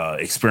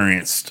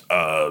experienced,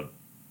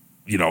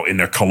 in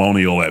their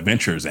colonial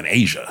adventures in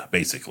Asia,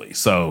 basically.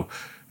 So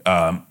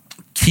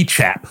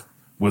kecap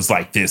was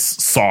like this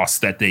sauce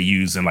that they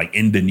use in like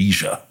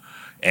Indonesia,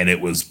 and it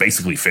was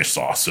basically fish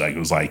sauce. Like it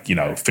was like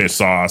fish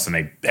sauce, and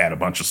they had a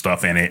bunch of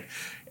stuff in it,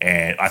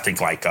 and I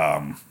think like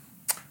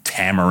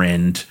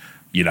tamarind,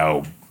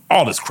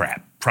 all this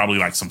crap. Probably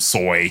like some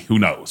soy, who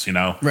knows,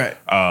 Right.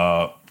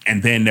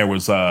 And then there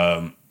was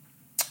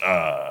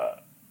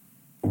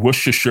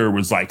Worcestershire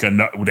was like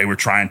they were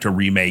trying to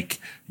remake,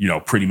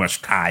 pretty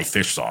much Thai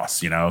fish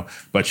sauce,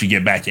 but you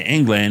get back to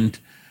England,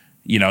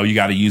 you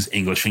got to use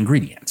English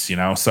ingredients,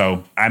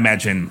 So I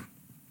imagine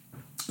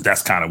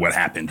that's kind of what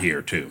happened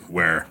here too,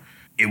 where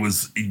it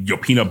was your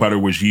peanut butter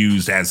was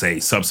used as a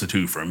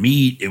substitute for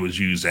meat. It was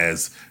used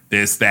as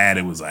this, that.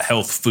 It was a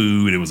health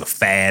food. It was a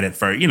fad at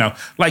first,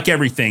 like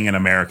everything in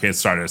America, it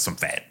started as some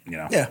fad,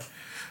 Yeah.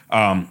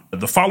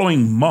 The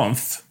following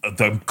month,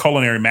 the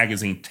culinary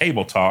magazine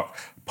Table Talk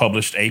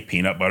published a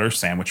peanut butter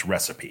sandwich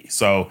recipe.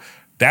 So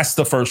that's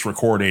the first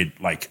recorded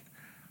like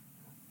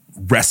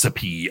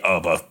recipe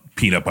of a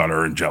peanut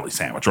butter and jelly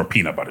sandwich, or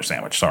peanut butter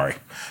sandwich, sorry.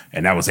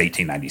 And that was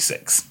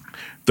 1896.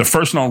 The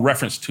first known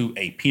reference to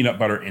a peanut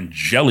butter and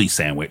jelly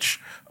sandwich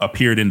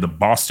appeared in the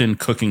Boston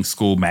Cooking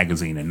School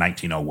magazine in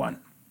 1901.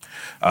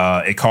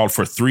 It called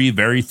for 3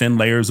 very thin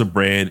layers of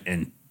bread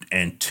and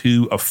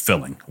 2 of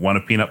filling, 1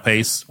 of peanut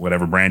paste,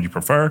 whatever brand you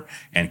prefer,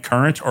 and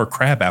currant or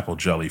crabapple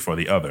jelly for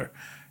the other,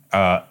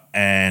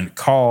 and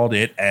called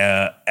it,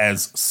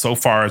 as so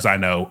far as I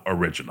know,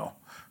 original.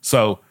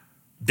 So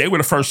they were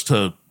the first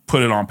to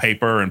put it on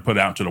paper and put it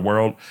out to the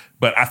world,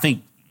 but I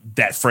think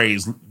that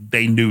phrase,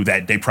 they knew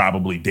that they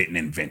probably didn't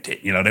invent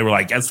it. They were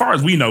like, as far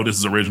as we know, this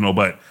is original,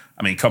 but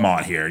I mean, come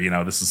on here.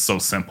 This is so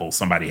simple.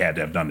 Somebody had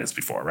to have done this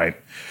before, right?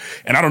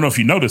 And I don't know if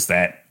you noticed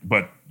that,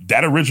 but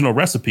that original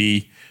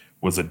recipe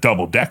was a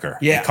double decker.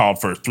 Yeah. It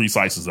called for 3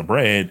 slices of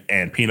bread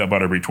and peanut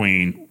butter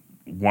between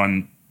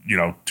 1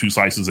 2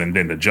 slices and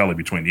then the jelly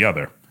between the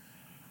other.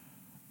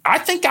 I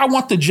think I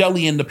want the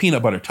jelly and the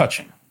peanut butter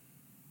touching.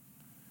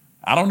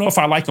 I don't know if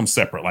I like them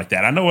separate like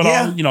that. I know it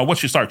all,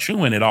 once you start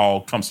chewing, it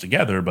all comes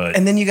together. But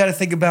and then you got to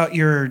think about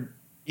your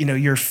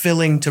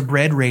filling to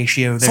bread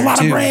ratio. There, it's a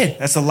lot of bread.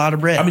 That's a lot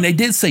of bread. I mean, they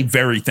did say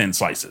very thin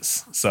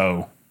slices,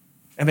 so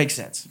that makes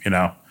sense.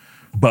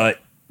 But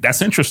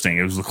that's interesting.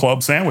 It was a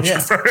club sandwich. Yeah.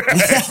 Get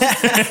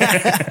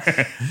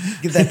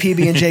that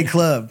PB&J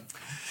club.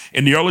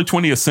 In the early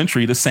 20th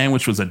century, the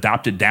sandwich was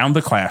adopted down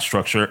the class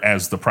structure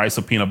as the price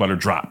of peanut butter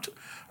dropped.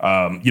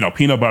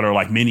 Peanut butter,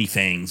 like many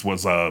things,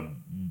 was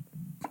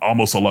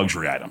almost a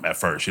luxury item at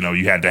first.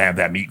 You had to have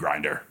that meat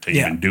grinder to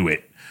even do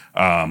it.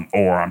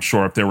 Or I'm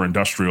sure if there were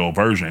industrial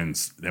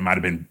versions, they might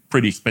have been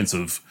pretty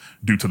expensive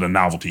due to the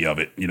novelty of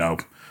it,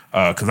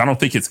 because I don't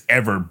think it's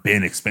ever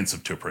been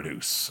expensive to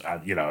produce.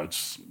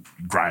 It's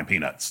grind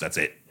peanuts. That's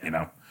it,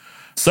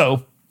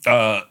 So,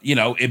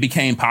 it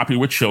became popular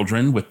with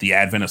children with the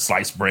advent of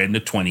sliced bread in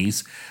the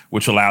 20s,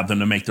 which allowed them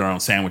to make their own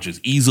sandwiches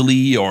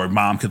easily, or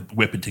mom could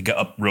whip it to get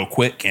up real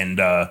quick. And,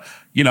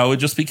 it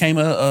just became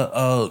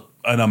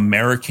an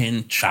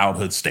American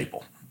childhood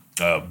staple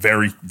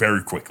very,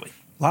 very quickly.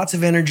 Lots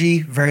of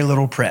energy, very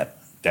little prep.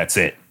 That's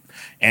it.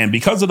 And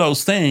because of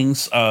those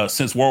things,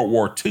 since World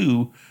War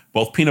II,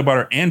 both peanut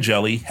butter and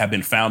jelly have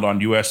been found on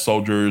U.S.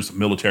 soldiers'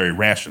 military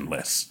ration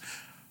lists.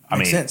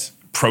 Makes sense.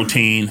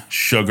 Protein,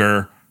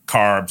 sugar,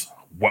 carbs.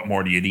 What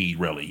more do you need,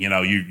 really?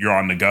 You're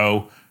on the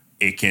go.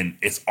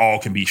 It's all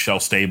can be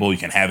shelf stable. You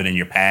can have it in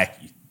your pack.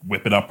 You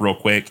whip it up real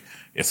quick.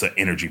 It's an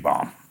energy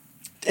bomb.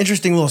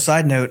 Interesting little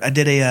side note. I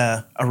did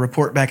a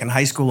report back in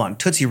high school on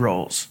Tootsie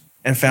Rolls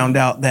and found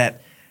out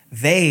that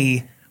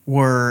they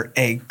were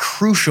a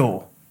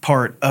crucial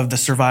part of the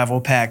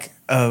survival pack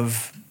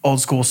of old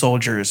school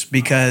soldiers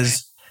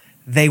because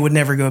they would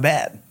never go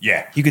bad.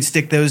 Yeah. You could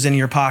stick those in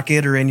your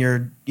pocket or in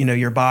your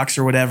box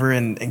or whatever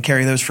and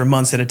carry those for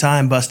months at a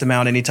time, bust them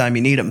out anytime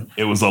you need them.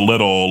 It was a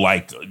little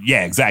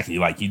exactly.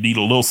 Like you need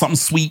a little something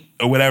sweet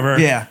or whatever.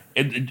 Yeah.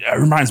 It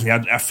reminds me,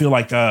 I feel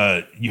like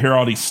you hear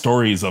all these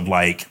stories of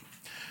like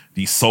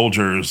these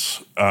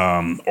soldiers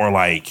or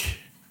like,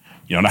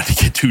 not to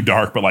get too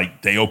dark, but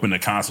like they open the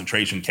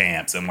concentration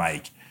camps and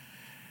like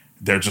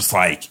they're just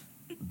like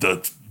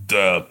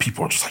the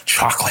people are just like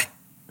chocolate.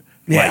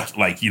 Yeah.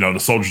 Like the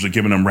soldiers are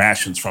giving them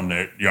rations from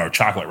their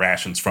chocolate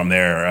rations from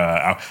their.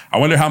 I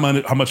wonder how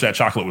much that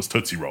chocolate was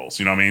Tootsie Rolls.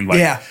 You know what I mean? Like,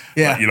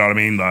 yeah. You know what I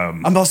mean?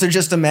 I'm also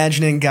just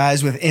imagining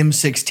guys with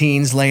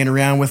M16s laying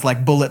around with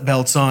like bullet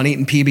belts on,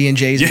 eating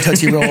PB&Js and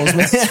Tootsie Rolls.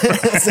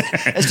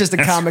 It's just a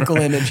comical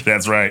image.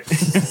 That's right.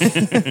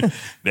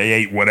 They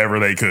ate whatever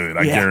they could.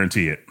 I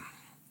guarantee it.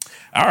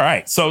 All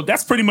right. So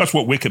that's pretty much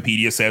what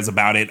Wikipedia says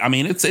about it. I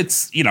mean,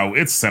 it's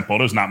simple.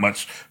 There's not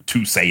much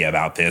to say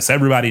about this.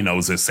 Everybody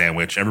knows this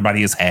sandwich.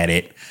 Everybody has had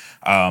it.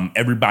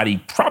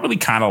 Everybody probably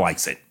kind of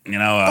likes it.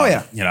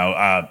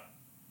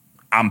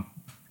 I'm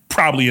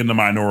probably in the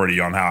minority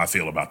on how I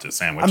feel about this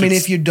sandwich. I mean,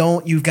 if you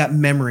don't, you've got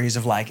memories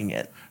of liking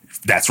it.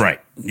 That's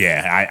right.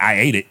 Yeah, I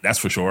ate it. That's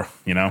for sure.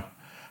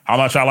 How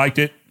much I liked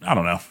it, I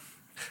don't know.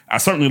 I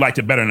certainly liked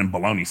it better than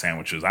bologna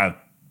sandwiches.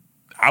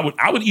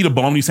 I would eat a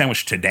bologna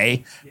sandwich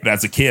today, but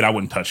as a kid, I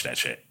wouldn't touch that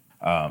shit.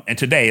 And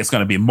today it's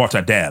going to be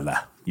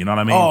mortadella. You know what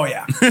I mean? Oh,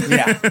 yeah.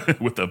 Yeah.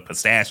 With the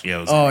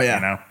pistachios. Oh,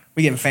 yeah.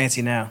 We're getting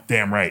fancy now.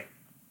 Damn right.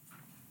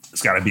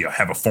 It's got to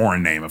have a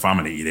foreign name if I'm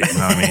going to eat it. You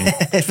know what I mean?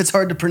 If it's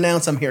hard to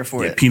pronounce, I'm here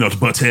for it. Peanut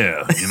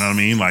butter. You know what I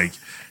mean? Like,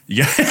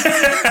 yeah.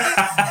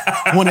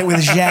 Want it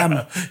with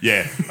jam.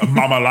 Yeah. A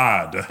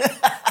marmalade.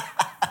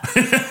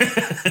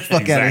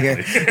 Fuck out of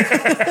here.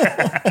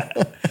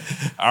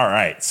 All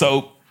right.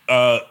 So,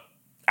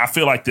 I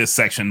feel like this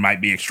section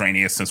might be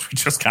extraneous since we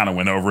just kind of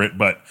went over it,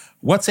 but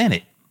what's in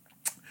it?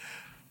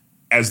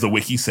 As the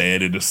wiki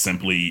said, it is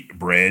simply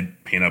bread,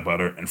 peanut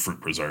butter, and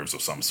fruit preserves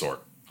of some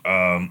sort.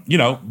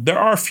 There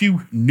are a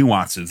few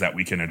nuances that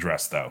we can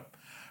address, though.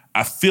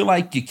 I feel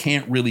like you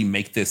can't really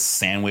make this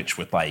sandwich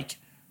with like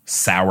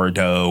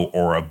sourdough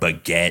or a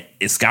baguette.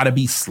 It's got to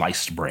be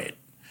sliced bread,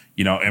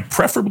 and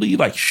preferably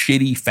like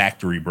shitty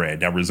factory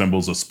bread that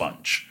resembles a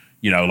sponge,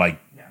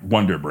 like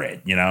Wonder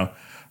Bread,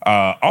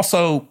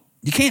 Also,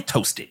 you can't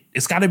toast it.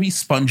 It's got to be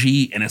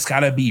spongy and it's got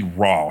to be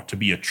raw to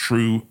be a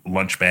true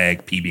lunch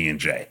bag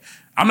PB&J.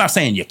 I'm not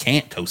saying you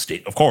can't toast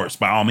it, of course,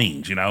 by all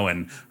means,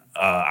 And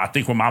I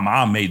think when my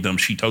mom made them,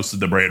 she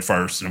toasted the bread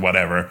first and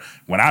whatever.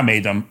 When I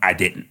made them, I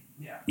didn't.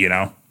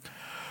 Yeah.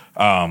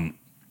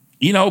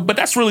 But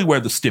that's really where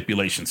the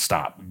stipulations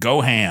stop.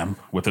 Go ham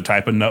with the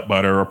type of nut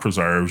butter or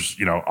preserves,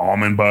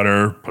 almond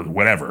butter,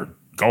 whatever.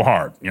 Go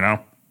hard,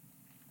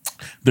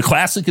 The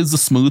classic is the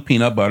smooth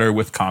peanut butter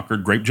with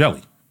Concord grape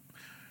jelly.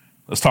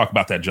 Let's talk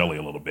about that jelly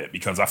a little bit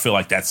because I feel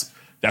like it's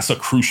a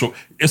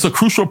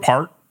crucial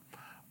part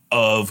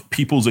of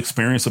people's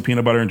experience of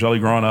peanut butter and jelly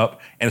growing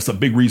up. And it's a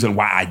big reason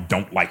why I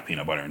don't like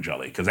peanut butter and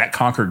jelly because that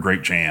Concord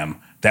grape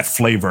jam, that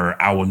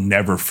flavor, I will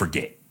never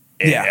forget.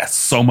 Yeah.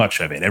 So much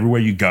of it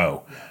everywhere you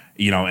go,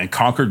 and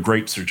Concord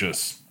grapes are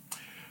just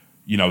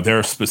They're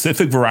a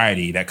specific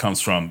variety that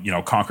comes from,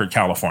 Concord,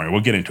 California.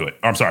 We'll get into it.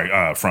 I'm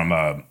sorry,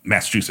 from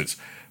Massachusetts.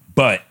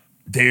 But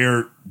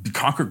the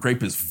Concord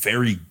grape is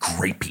very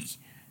grapey.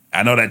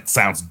 I know that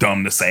sounds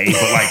dumb to say,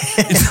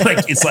 but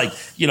it's like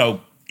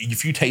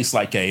if you taste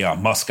like a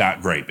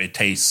Muscat grape, it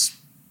tastes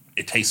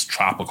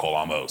tropical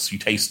almost. You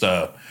taste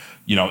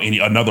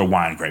another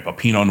wine grape, a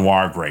Pinot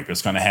Noir grape,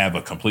 it's going to have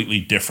a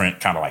completely different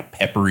kind of like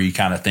peppery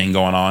kind of thing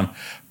going on.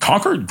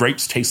 Concord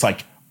grapes taste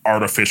like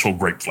artificial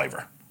grape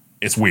flavor.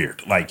 It's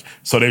weird.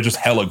 So they're just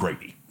hella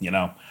grapey,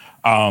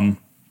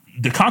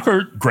 The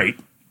Concord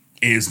grape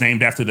is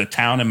named after the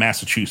town in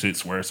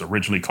Massachusetts where it's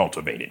originally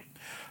cultivated.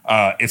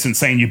 Its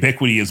insane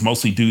ubiquity is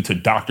mostly due to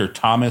Dr.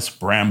 Thomas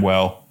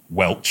Bramwell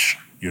Welch,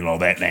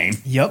 that name.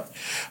 Yep.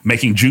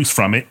 Making juice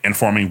from it and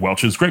forming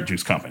Welch's Grape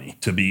Juice Company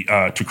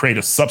to create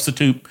a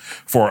substitute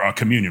for a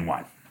communion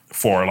wine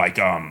for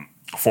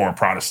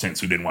Protestants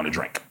who didn't want to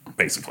drink,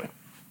 basically.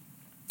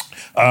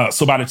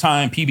 So by the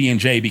time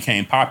pb&j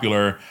became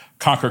popular,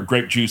 Concord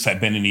grape juice had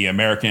been in the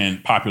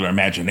American popular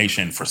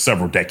imagination for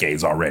several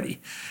decades already.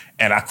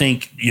 And I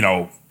think,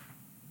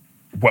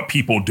 what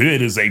people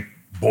did is they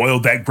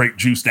boiled that grape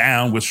juice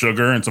down with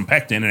sugar and some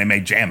pectin and they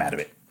made jam out of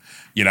it.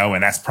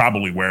 And that's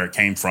probably where it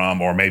came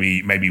from, or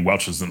maybe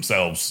Welch's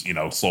themselves,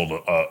 sold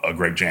a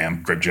grape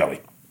jam, grape jelly.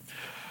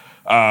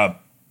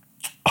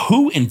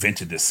 Who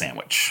invented this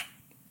sandwich?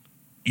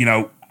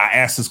 I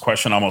ask this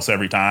question almost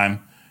every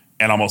time,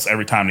 and almost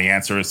every time the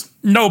answer is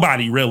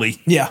nobody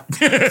really. Yeah.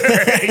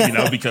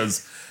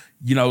 Because,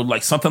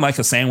 something like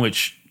a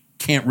sandwich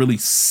can't really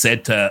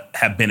said to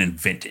have been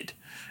invented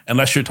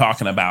unless you're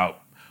talking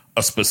about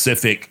a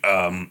specific,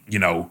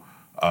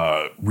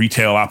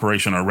 retail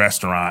operation or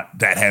restaurant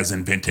that has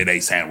invented a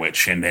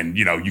sandwich. And then,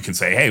 you can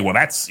say, hey, well,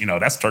 that's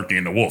Turkey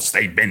and the Wolves.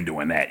 They've been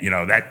doing that.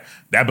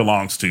 That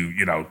belongs to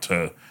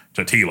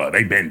Tila.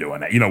 They've been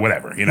doing that,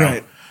 whatever,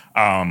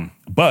 Right.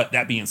 But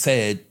that being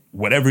said,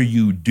 whatever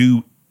you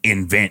do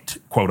invent,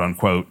 quote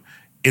unquote,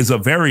 is a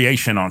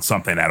variation on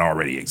something that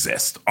already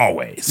exists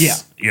always. Yeah.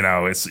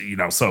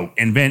 So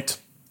invent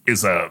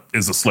is a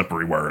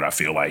slippery word, I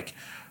feel like.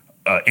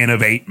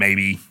 Innovate,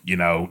 maybe,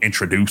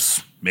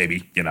 introduce,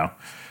 maybe,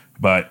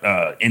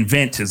 but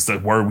invent is the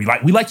word we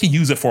like to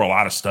use it for a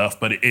lot of stuff,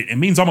 but it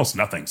means almost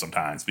nothing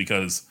sometimes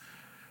because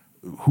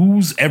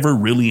who's ever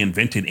really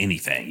invented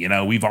anything?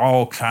 We've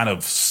all kind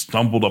of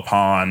stumbled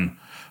upon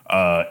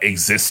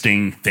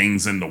existing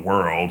things in the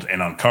world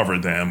and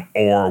uncovered them,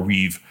 or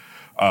we've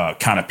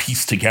kind of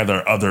pieced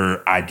together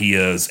other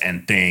ideas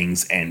and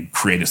things and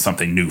created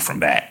something new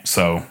from that.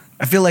 So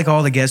I feel like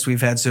all the guests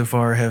we've had so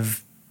far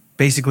have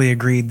basically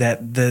agreed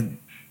that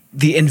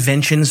the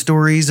invention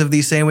stories of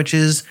these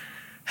sandwiches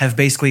have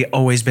basically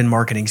always been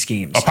marketing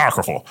schemes.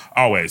 Apocryphal,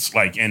 always.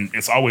 And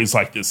it's always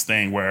like this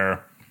thing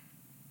where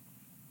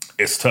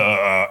it's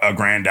to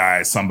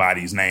aggrandize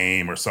somebody's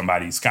name or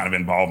somebody's kind of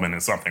involvement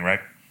in something, right?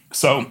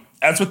 So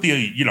as with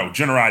the,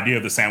 general idea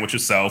of the sandwich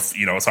itself,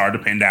 it's hard to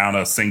pin down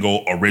a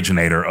single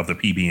originator of the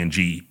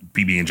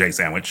PB&J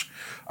sandwich.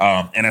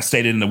 And as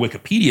stated in the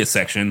Wikipedia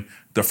section,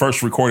 the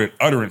first recorded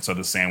utterance of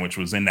the sandwich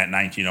was in that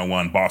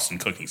 1901 Boston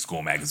Cooking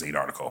School magazine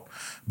article.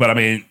 But I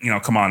mean,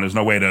 come on, there's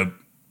no way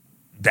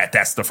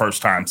that's the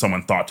first time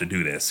someone thought to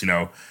do this,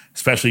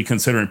 especially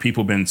considering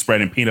people have been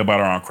spreading peanut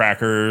butter on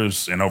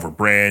crackers and over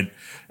bread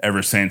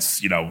ever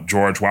since,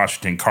 George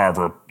Washington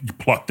Carver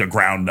plucked the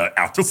ground nut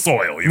out the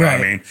soil, you know what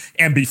I mean?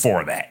 And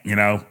before that,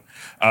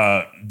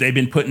 they've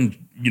been putting,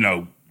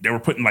 they were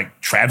putting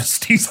like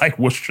travesties like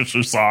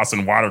Worcestershire sauce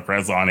and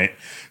watercress on it.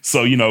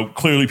 So,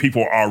 clearly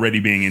people are already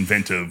being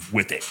inventive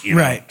with it.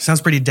 Right.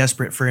 Sounds pretty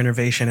desperate for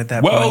innovation at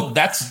that point. Well,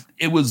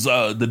 it was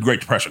the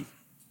Great Depression.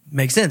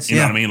 Makes sense. You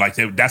know what I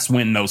mean? That's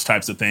when those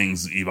types of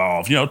things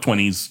evolved.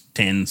 20s,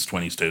 10s,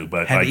 20s too.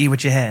 But had to eat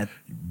what you had.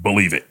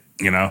 Believe it,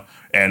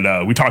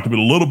 And we talked a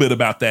little bit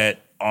about that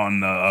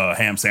on the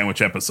ham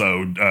sandwich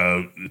episode.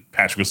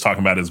 Patrick was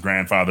talking about his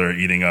grandfather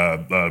eating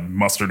a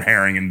mustard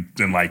herring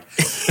and like.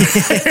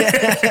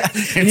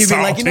 And you'd be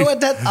like, you know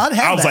what? I'd have that.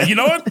 I was like, you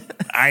know what?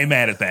 I ain't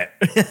mad at that.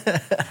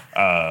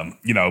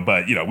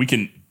 But we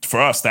can. For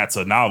us, that's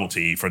a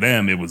novelty. For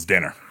them, it was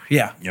dinner.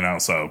 Yeah.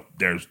 So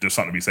there's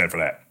something to be said for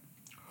that.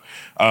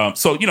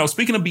 So,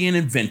 speaking of being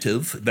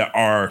inventive, there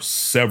are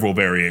several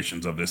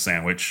variations of this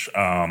sandwich,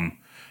 and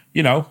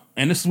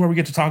this is where we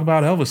get to talk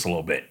about Elvis a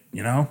little bit,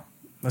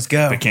 Let's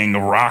go. The king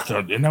of rock.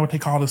 Isn't that what they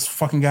call this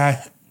fucking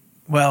guy?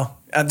 Well,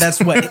 that's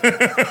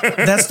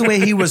the way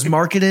he was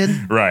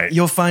marketed. Right.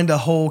 You'll find a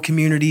whole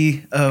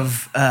community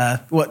of, the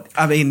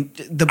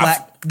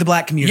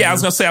black community. Yeah, I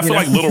was going to say, I feel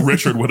like Little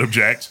Richard would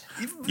object.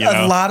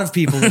 A lot of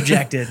people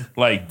objected.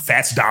 Like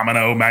Fats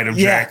Domino might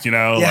object,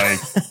 like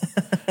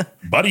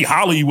Buddy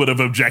Holly would have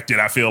objected.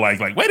 I feel like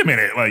wait a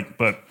minute,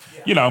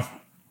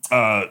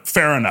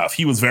 fair enough.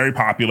 He was very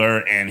popular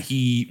and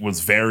he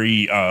was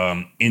very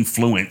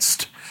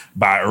influenced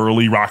by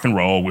early rock and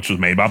roll, which was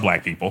made by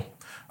black people.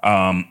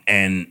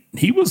 And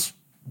he was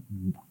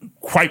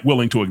quite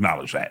willing to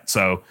acknowledge that.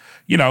 So,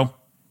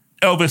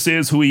 Elvis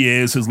is who he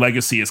is. His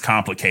legacy is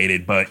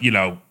complicated, but,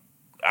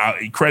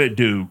 credit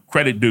due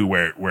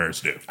where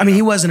it's due. I mean,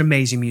 he was an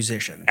amazing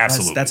musician.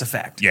 Absolutely. That's a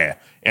fact. Yeah.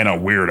 And a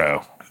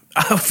weirdo.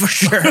 Oh, for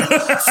sure.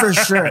 For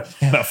sure.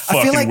 And a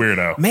fucking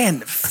weirdo. Man,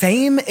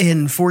 fame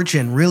and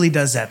fortune really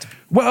does that to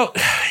people. Well,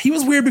 he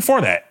was weird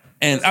before that.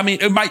 And I mean,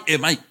 it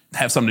might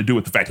have something to do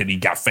with the fact that he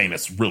got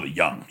famous really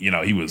young. You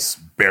know, he was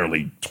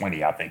barely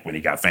 20, I think, when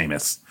he got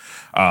famous.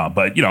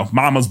 But, you know,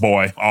 mama's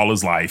boy all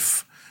his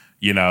life,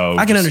 you know.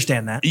 I can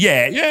understand that.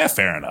 Yeah,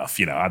 fair enough.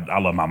 You know, I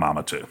love my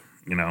mama too,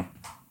 you know.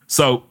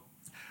 So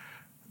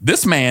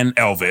this man,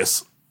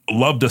 Elvis,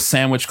 loved a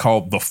sandwich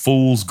called the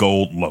Fool's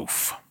Gold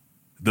Loaf.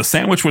 The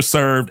sandwich was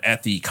served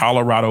at the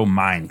Colorado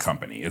Mine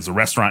Company. It's a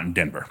restaurant in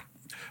Denver.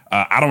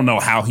 I don't know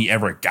how he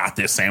ever got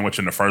this sandwich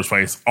in the first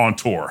place, on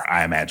tour,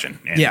 I imagine.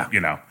 And, you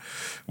know,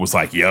 was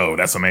like, yo,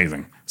 that's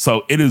amazing.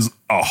 So it is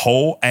a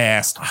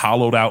whole-ass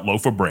hollowed out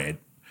loaf of bread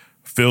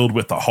filled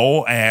with a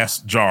whole-ass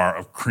jar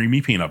of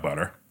creamy peanut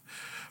butter,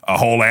 a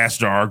whole-ass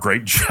jar of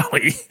grape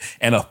jelly,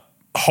 and a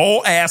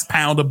whole-ass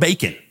pound of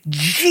bacon.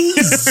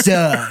 Jesus.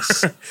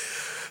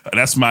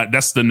 That's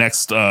the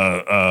next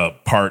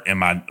part in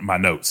my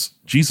notes.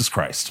 Jesus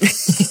Christ.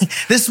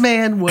 This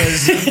man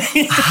was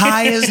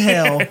high as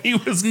hell. He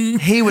was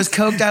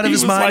coked out of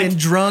his mind and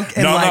drunk.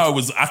 And I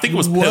think it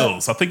was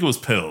pills. I think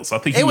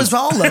it was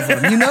all of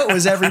them. You know, it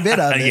was every bit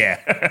of it.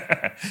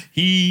 Yeah.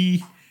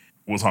 He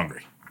was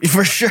hungry.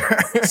 For sure.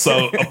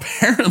 So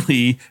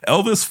apparently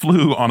Elvis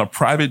flew on a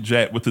private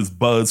jet with his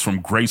buds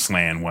from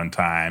Graceland one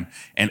time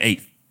and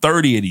ate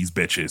 30 of these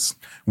bitches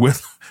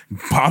with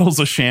bottles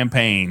of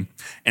champagne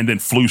and then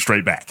flew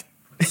straight back.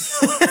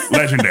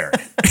 Legendary.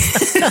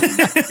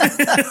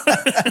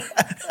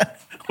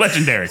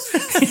 Legendary.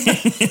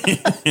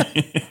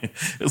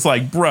 It's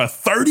like, bruh,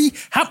 30?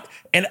 How?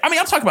 And I mean,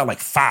 I'm talking about like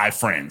 5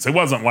 friends. It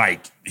wasn't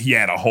like he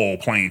had a whole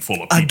plane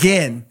full of people.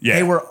 Again,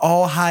 they were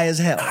all high as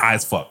hell. High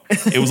as fuck.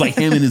 It was like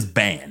him and his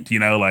band, you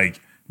know,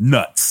 like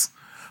nuts.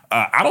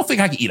 I don't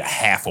think I could eat a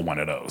half of one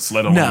of those,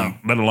 let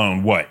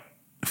alone what,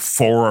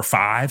 4 or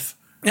 5?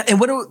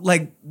 And what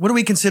are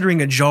we considering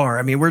a jar?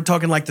 I mean, we're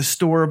talking like the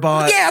store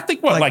bought. Yeah, I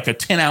think like a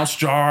 10-ounce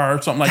jar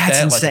or something like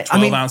that. Insane. Like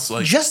a 12-ounce.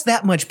 Like, just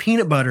that much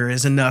peanut butter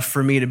is enough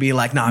for me to be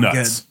like, nah, I'm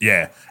nuts. good.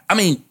 Yeah. I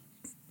mean,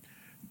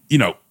 you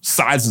know,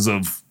 sizes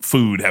of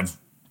food have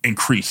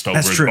increased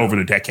over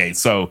the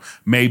decades. So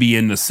maybe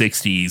in the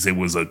 60s, it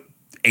was a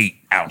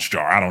 8-ounce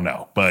jar. I don't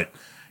know. But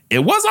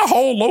it was a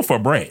whole loaf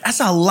of bread. That's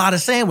a lot of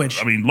sandwich.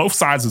 I mean, loaf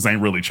sizes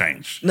ain't really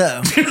changed.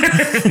 No.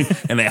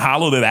 And they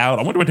hollowed it out.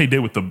 I wonder what they did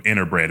with the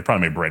inner bread. It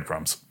probably made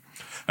breadcrumbs.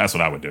 That's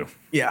what I would do.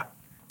 Yeah.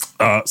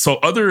 So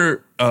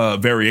other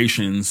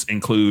variations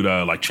include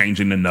like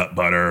changing the nut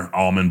butter,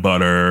 almond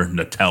butter,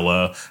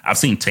 Nutella. I've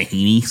seen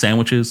tahini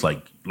sandwiches.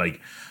 Like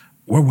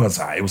where was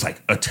I? It was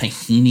like a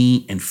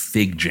tahini and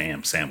fig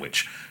jam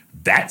sandwich.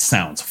 That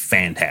sounds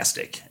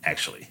fantastic,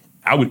 actually.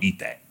 I would eat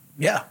that.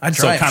 Yeah, I'd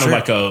try it. So kind of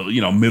like a,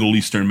 you know, Middle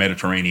Eastern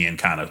Mediterranean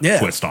kind of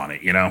twist on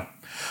it, you know?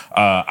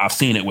 I've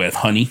seen it with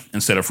honey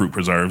instead of fruit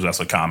preserves. That's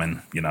a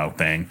common, you know,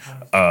 thing.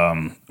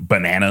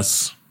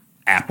 Bananas,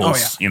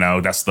 apples, you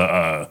know, that's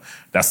the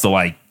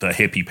like the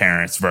hippie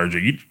parents'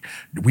 version.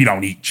 We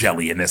don't eat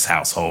jelly in this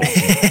household.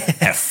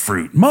 Have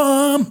fruit.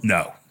 Mom,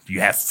 no, you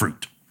have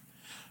fruit.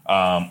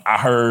 I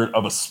heard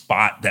of a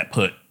spot that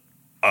put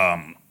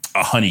a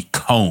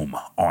honeycomb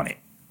on it.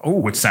 Oh,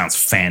 which sounds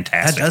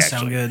fantastic. That does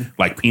sound good.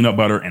 Like peanut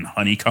butter and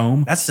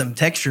honeycomb. That's some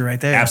texture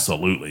right there.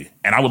 Absolutely.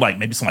 And I would like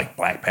maybe some like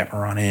black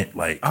pepper on it.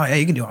 Like, oh yeah,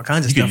 you can do all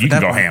kinds of stuff. You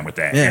can go ham with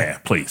that. Yeah,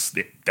 please.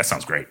 That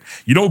sounds great.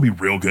 You know what would be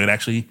real good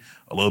actually?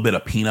 A little bit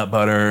of peanut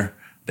butter,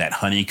 that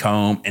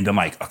honeycomb, and then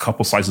like a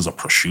couple slices of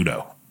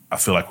prosciutto. I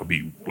feel like it'd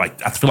be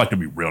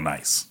real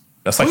nice.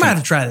 That's like I might have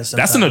to try this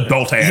sometime. That's an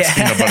adult ass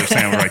peanut butter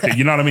sandwich right there.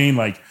 You know what I mean?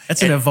 Like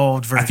that's an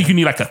evolved version. I think you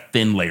need like a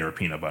thin layer of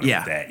peanut butter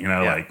with that. You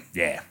know,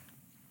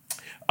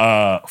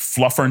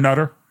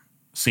 Fluffernutter,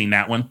 seen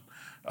that one?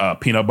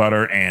 Peanut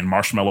butter and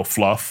marshmallow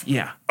fluff.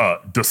 Yeah.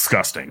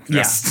 Disgusting.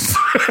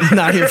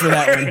 Not here for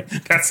that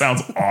one. That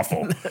sounds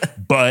awful.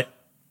 But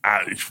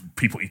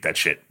people eat that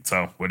shit.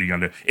 So what are you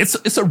gonna do?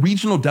 It's a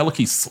regional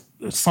delicacy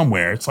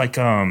somewhere. It's like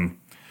I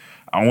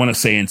want to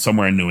say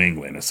somewhere in New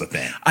England. It's a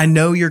thing. I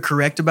know you're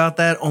correct about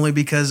that only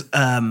because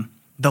the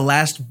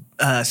last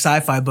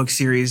sci-fi book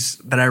series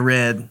that I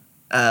read.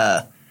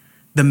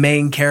 The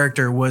main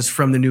character was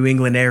from the New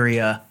England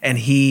area, and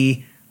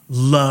he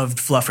loved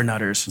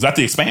fluffernutters. Is that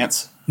The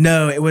Expanse?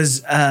 No, it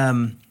was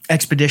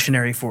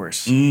Expeditionary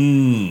Force.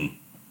 You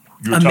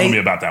were telling me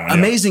about that one.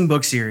 Amazing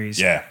book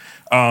series. Yeah.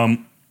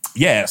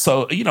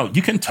 So, you know,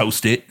 you can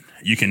toast it.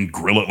 You can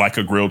grill it like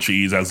a grilled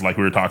cheese, as like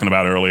we were talking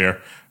about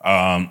earlier.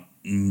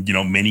 You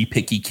know, many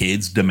picky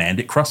kids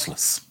demand it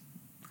crustless.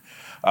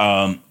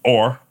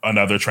 Or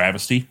another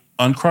travesty,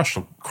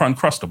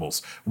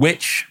 Uncrustables,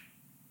 which...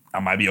 I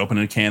might be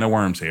opening a can of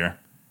worms here.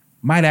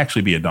 Might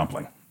actually be a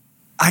dumpling.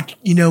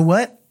 You know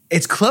what?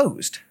 It's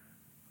closed.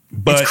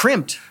 But, it's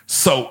crimped.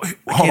 So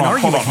hold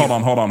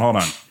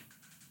on.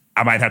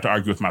 I might have to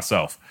argue with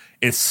myself.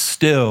 It's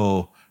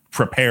still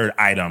prepared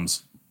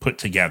items put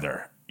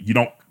together. You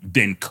don't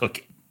then cook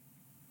it.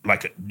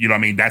 Like, you know what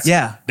I mean? That's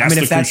Yeah. that's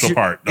the crucial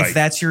part. If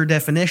that's your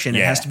definition,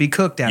 it has to be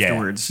cooked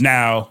afterwards.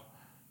 Now,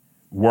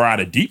 were I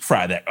to deep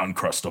fry that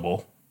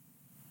Uncrustable,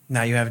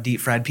 now you have a deep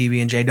fried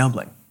PB&J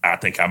dumpling. I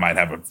think I might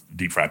have a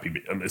deep fried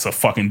PB. It's a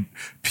fucking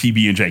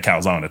PB&J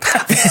calzone at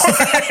that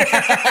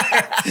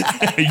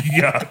point.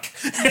 Yuck.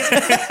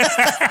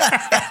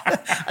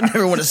 I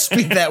never want to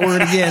speak that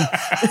word again.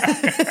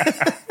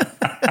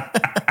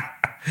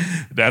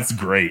 That's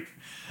great.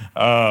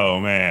 Oh,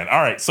 man.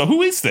 All right. So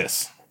who eats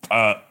this?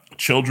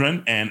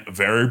 Children and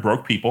very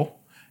broke people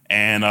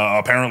and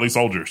apparently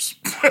soldiers.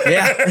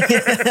 Yeah.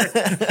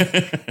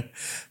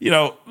 You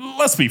know,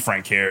 let's be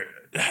frank here.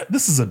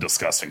 This is a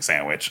disgusting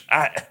sandwich.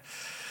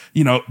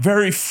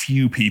 Very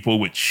few people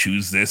would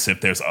choose this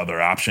if there's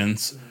other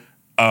options,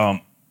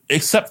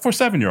 except for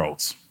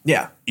 7-year-olds.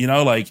 Yeah. You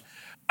know, like,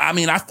 I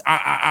mean,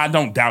 I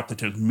don't doubt that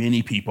there's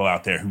many people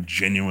out there who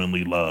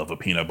genuinely love a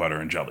peanut butter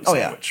and jelly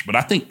sandwich. But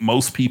I think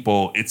most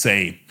people, it's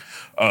a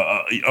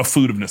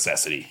food of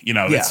necessity. You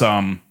know, it's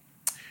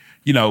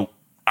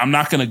I'm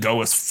not going to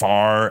go as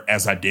far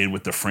as I did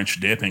with the French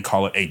dip and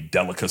call it a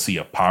delicacy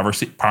of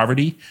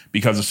poverty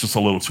because it's just a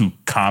little too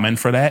common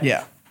for that.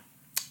 Yeah.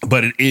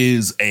 But it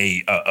is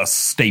a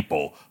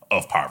staple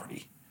of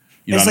poverty.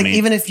 You know it's what like I mean?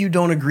 even if you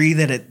don't agree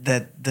that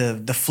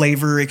the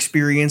flavor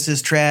experience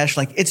is trash,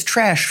 like it's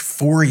trash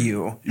for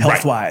you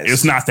health wise.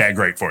 It's not that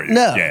great for you.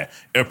 No. Yeah.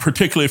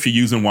 Particularly if you're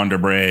using Wonder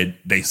Bread,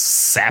 they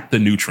sap the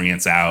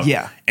nutrients out.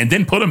 Yeah. And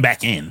then put them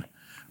back in.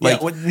 Like,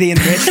 the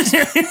enriched.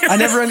 I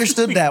never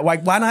understood that.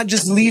 Like, why not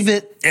just leave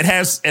it? It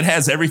has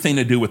everything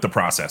to do with the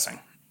processing.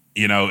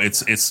 You know,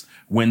 it's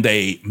when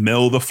they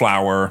mill the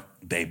flour,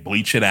 they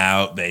bleach it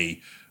out,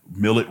 they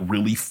mill it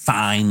really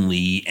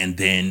finely, and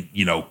then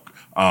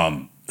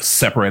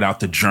separate out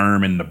the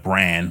germ and the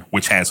bran,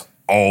 which has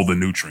all the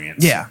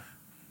nutrients. Yeah,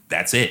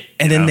 that's it.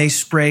 And then they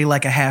spray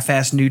like a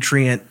half-ass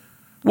nutrient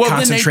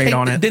concentrate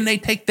on it. Then they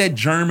take that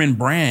germ and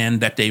bran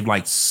that they've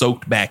like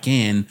soaked back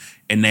in,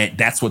 and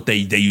that's what they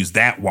use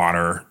that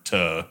water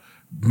to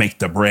make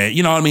the bread.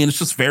 You know what I mean? It's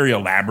just very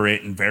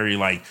elaborate and very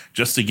like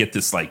just to get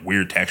this like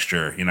weird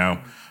texture,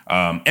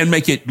 and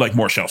make it like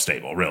more shelf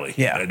stable. Really,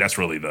 yeah. That's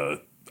really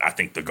I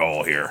think the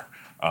goal here.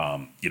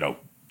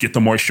 Get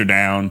the moisture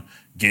down,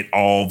 get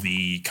all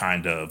the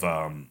kind of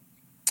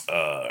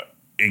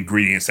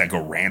ingredients that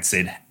go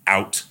rancid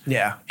out.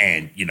 Yeah,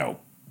 and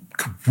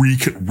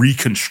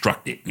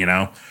reconstruct it.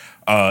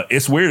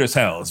 It's weird as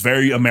hell. It's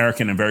very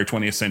American and very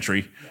 20th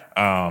century.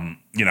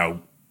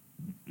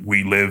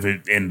 We live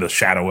in the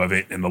shadow of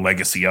it and the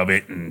legacy of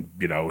it, and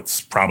it's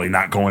probably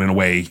not going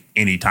away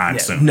anytime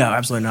soon. No,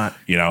 absolutely not.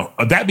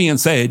 That being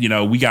said,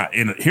 we got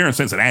here in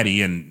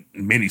Cincinnati and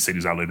many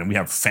cities I live in, we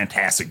have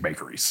fantastic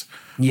bakeries.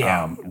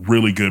 Yeah,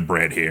 really good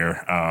bread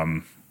here.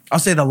 I'll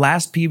say the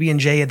last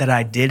PB&J that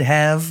I did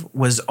have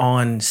was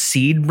on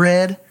seed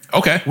bread.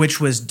 Okay. Which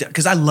was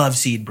because I love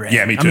seed bread.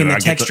 Yeah, me too. I mean, the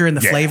texture and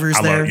the flavors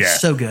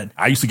so good.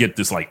 I used to get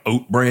this like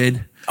oat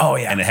bread. Oh,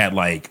 yeah. And it had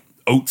like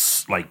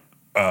oats, like,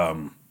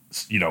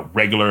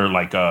 regular,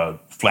 like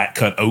flat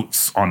cut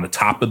oats on the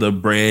top of the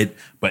bread.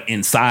 But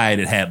inside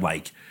it had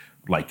like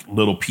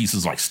little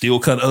pieces like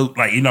steel cut oat.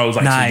 Like, it was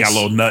like nice. So you got a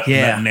little nut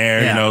in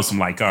there, some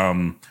like I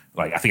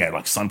think I had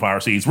like sunflower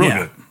seeds. Really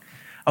good.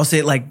 I'll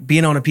say like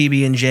being on a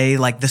PB&J,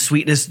 like the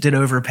sweetness did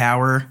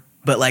overpower,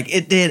 but like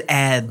it did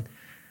add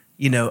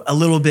a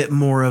little bit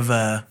more of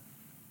a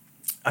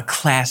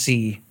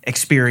classy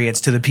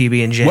experience to the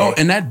PB&J. Well,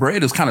 and that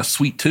bread is kind of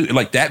sweet too.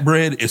 Like that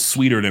bread is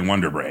sweeter than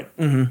Wonder Bread,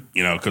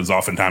 because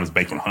oftentimes it's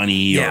baked with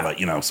honey or like,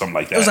 something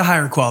like that. It was a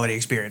higher quality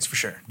experience for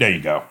sure. There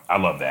you go. I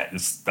love that.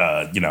 It's,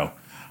 I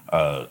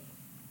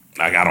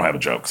don't have a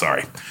joke.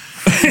 Sorry.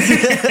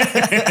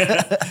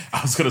 I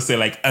was going to say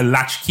like a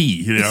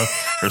latchkey,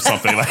 or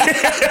something like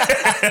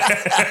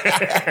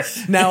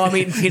Now I'm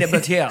eating peanut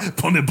butter.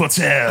 Peanut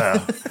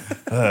butter.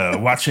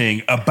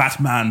 Watching a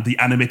Batman, the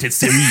animated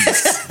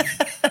series.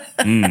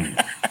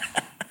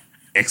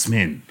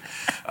 X-Men.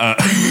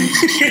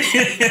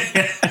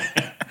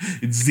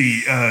 It's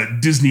the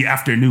Disney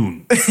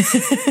afternoon.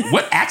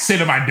 What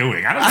accent am I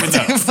doing? I don't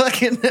even know.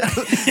 Fucking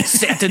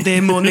Saturday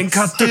morning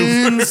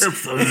cartoons.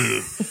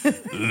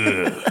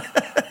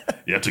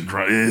 You have to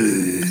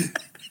grunt.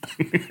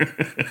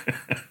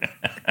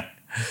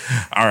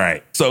 All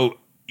right. So,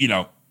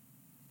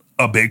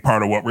 a big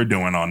part of what we're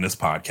doing on this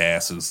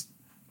podcast is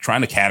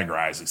trying to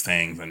categorize these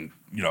things and,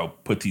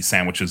 put these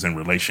sandwiches in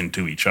relation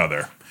to each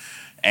other.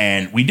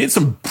 And we did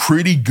some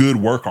pretty good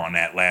work on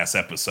that last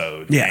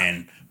episode. Yeah.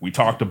 And we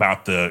talked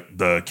about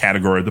the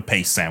category of the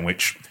paste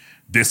sandwich.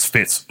 This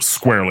fits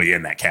squarely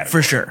in that category.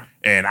 For sure.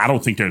 And I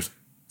don't think there's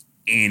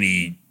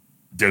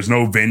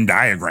no Venn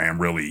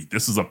diagram, really.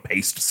 This is a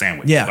paste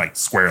sandwich. Yeah. Like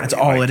squarely. That's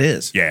all it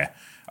is. Yeah.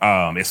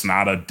 It's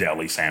not a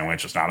deli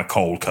sandwich. It's not a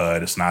cold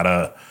cut. It's not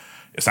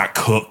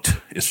cooked.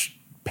 It's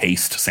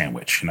paste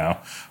sandwich,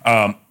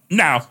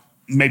 Now,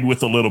 maybe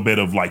with a little bit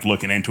of like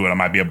looking into it, I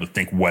might be able to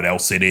think what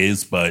else it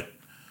is, but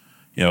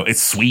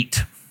it's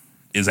sweet.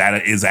 Is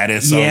that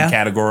its own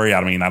category?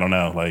 I mean, I don't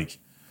know. Like,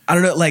 I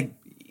don't know. Like,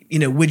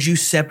 would you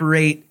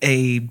separate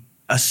a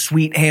a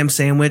sweet ham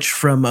sandwich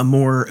from a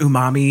more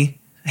umami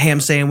ham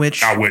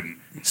sandwich? I wouldn't.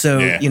 So,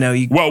 you know,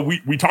 well,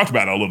 we talked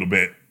about it a little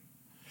bit.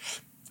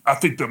 I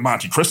think that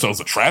Monte Cristo is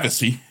a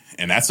travesty,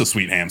 and that's a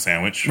sweet ham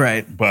sandwich.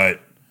 Right.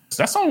 But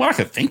that's all I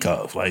could think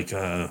of. Like,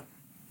 yeah.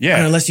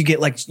 Unless you get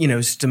like, you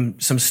know, some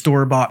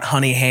store-bought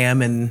honey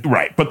ham and...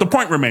 Right. But the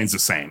point remains the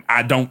same.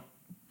 I don't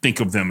think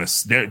of them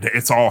as...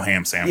 it's all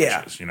ham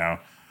sandwiches, you know?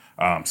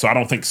 So I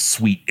don't think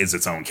sweet is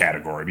its own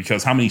category,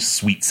 because how many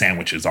sweet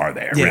sandwiches are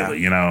there, really?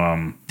 You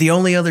know, the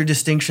only other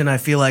distinction I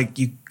feel like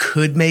you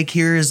could make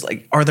here is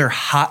like, are there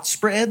hot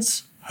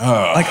spreads?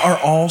 Like, are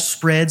all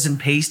spreads and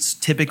pastes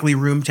typically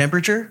room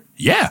temperature?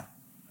 Yeah.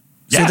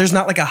 So there's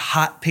not like a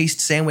hot paste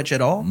sandwich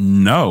at all?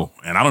 No,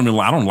 and I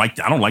don't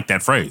like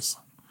that phrase.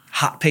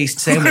 Hot paste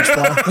sandwich,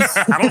 Paul.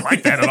 I don't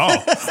like that at all.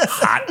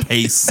 Hot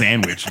paste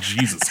sandwich.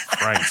 Jesus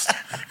Christ.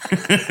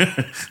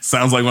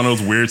 Sounds like one of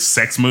those weird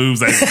sex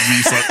moves that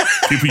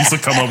people used to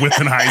come up with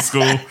in high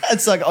school.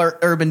 It's like our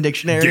Urban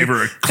Dictionary. Gave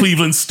her a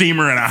Cleveland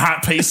steamer and a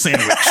hot paste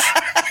sandwich.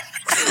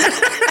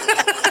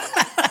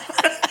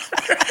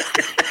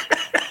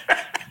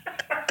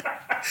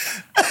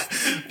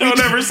 Don't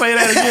ever say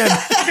that again.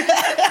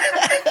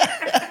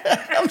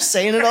 I'm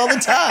saying it all the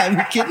time.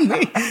 You kidding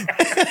me?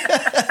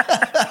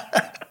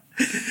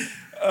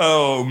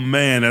 Oh,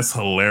 man, that's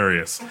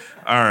hilarious.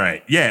 All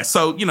right. Yeah.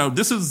 So, you know,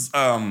 this is,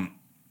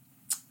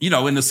 you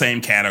know, in the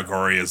same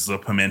category as the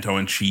pimento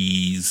and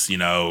cheese, you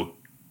know,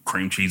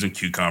 cream cheese and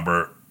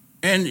cucumber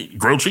and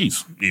grilled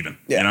cheese even,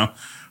 you know.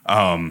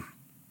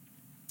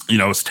 You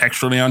know, it's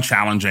texturally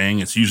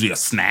unchallenging. It's usually a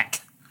snack,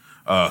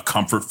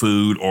 comfort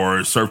food,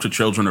 or served to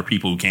children or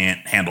people who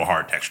can't handle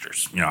hard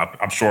textures. You know,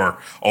 I'm sure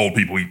old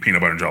people eat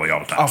peanut butter and jelly all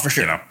the time. Oh, for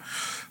sure. You know?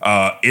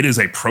 It is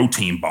a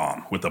protein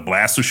bomb with a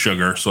blast of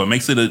sugar, so it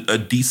makes it a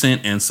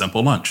decent and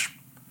simple lunch.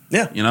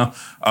 Yeah. You know,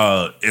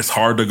 it's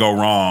hard to go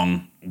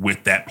wrong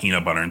with that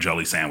peanut butter and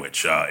jelly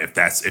sandwich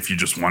if you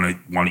just want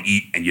to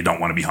eat and you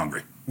don't want to be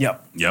hungry.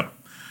 Yep.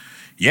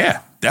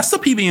 Yeah, that's the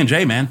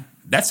PB&J, man.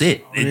 That's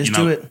it.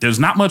 There's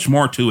not much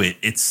more to it.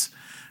 It's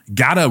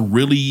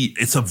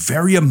a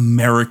very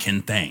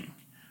American thing.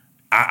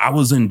 I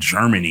was in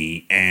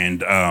Germany, and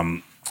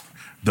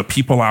the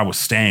people I was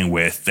staying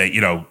with, they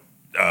were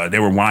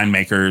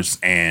winemakers,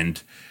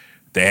 and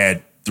they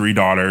had 3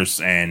 daughters,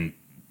 and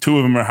 2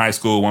 of them are in high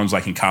school. One was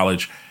like in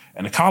college,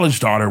 and the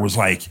college daughter was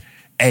like,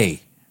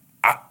 "Hey,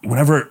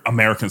 whenever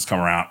Americans come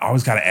around, I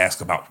always got to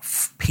ask about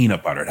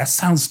peanut butter. That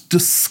sounds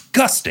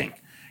disgusting."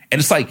 And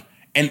it's like,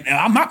 and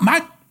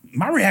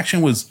my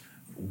reaction was,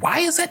 "Why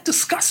is that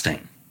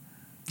disgusting?"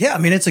 Yeah, I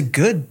mean, it's a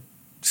good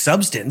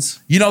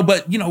substance, you know,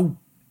 but you know,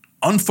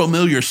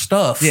 unfamiliar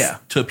stuff Yeah.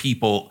 to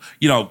people.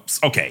 You know,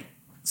 okay,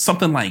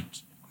 something like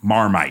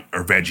Marmite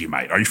or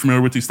Vegemite. Are you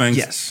familiar with these things?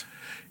 Yes.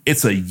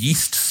 It's a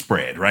yeast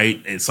spread,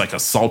 right? It's like a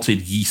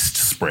salted yeast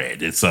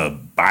spread. It's a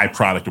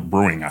byproduct of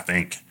brewing, I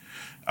think.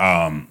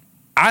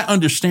 I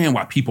understand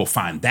why people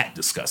find that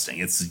disgusting.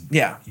 It's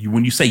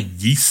when you say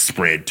yeast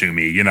spread to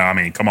me, you know, I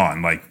mean, come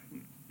on, like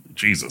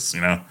Jesus,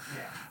 you know.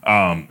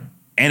 And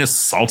it's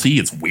salty.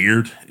 It's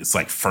weird. It's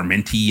like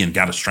fermenty and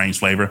got a strange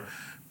flavor.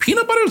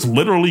 Peanut butter is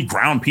literally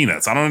ground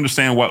peanuts. I don't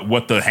understand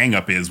what the hang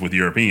up is with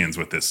Europeans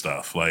with this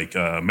stuff. Like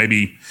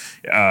maybe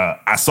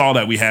I saw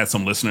that we had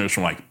some listeners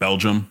from like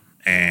Belgium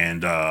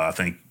and I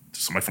think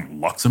somebody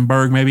from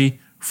Luxembourg, maybe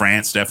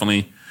France,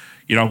 definitely.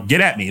 You know,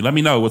 get at me. Let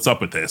me know what's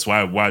up with this.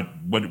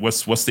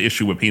 What's the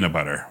issue with peanut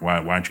butter? Why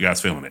aren't you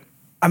guys feeling it?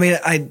 I mean,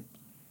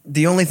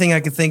 the only thing I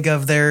could think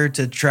of there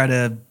to try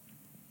to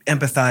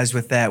empathize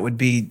with that would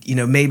be, you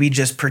know, maybe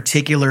just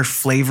particular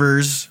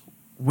flavors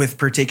with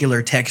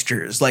particular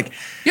textures, like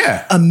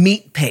a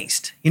meat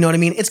paste. You know what I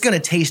mean? It's going to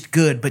taste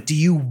good, but do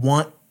you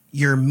want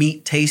your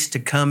meat taste to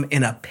come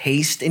in a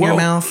paste in your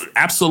mouth?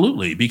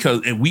 Absolutely,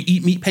 because we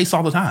eat meat paste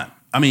all the time.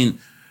 I mean,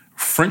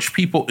 French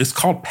people, it's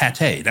called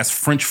pâté. That's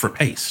French for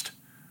paste.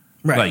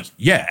 Right. Like,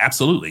 yeah,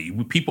 absolutely.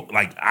 People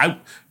like a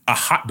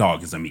hot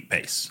dog is a meat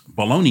paste.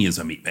 Bologna is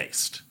a meat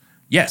paste.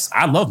 Yes,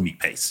 I love meat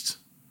paste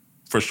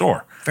for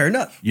sure. Fair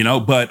enough. You know,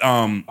 but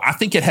I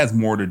think it has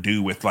more to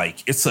do with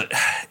like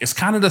it's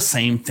kind of the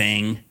same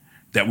thing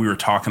that we were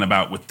talking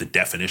about with the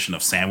definition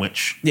of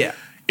sandwich. Yeah.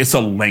 It's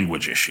a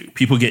language issue.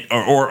 People get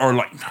or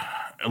like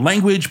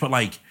language, but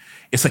like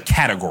it's a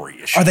category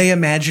issue. Are they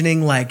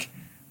imagining like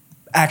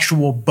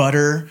actual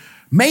butter?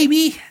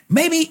 Maybe,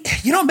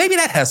 you know, maybe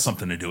that has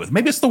something to do with it.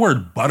 Maybe it's the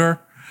word butter.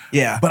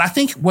 Yeah. But I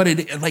think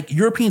like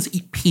Europeans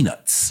eat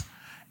peanuts,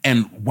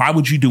 and why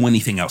would you do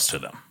anything else to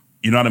them?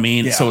 You know what I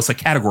mean? Yeah. So it's a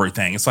category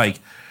thing. It's like,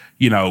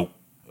 you know,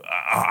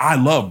 I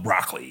love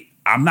broccoli.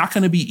 I'm not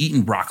going to be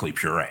eating broccoli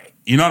puree.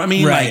 You know what I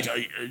mean? Right.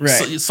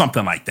 Like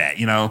something like that,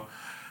 you know?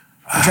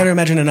 I'm trying to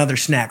imagine another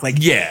snack. Like,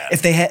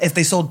 if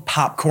they sold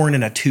popcorn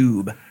in a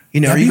tube, you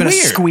know, are you going to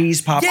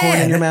squeeze popcorn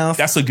in your mouth?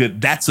 That's a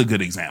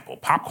good example.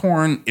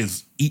 Popcorn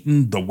is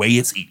eaten the way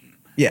it's eaten.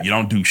 Yeah. You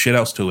don't do shit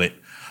else to it.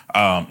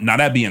 Now,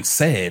 that being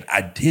said,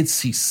 I did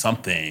see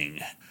something.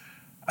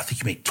 I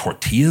think you make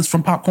tortillas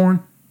from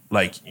popcorn.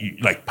 Like, you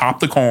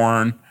pop the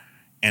corn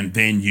and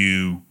then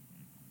you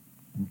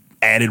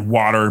added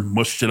water,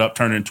 mushed it up,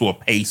 turned it into a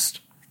paste,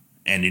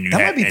 and then you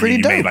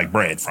made like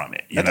bread from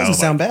it. That doesn't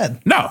sound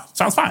bad. No,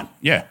 sounds fine.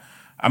 Yeah.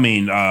 I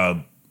mean,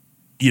 I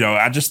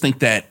just think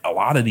that a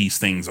lot of these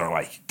things are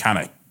like kind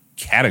of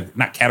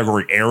not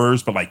category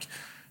errors, but like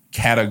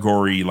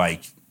category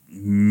like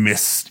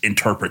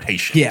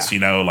misinterpretations.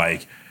 Yeah.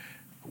 Like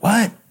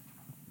what?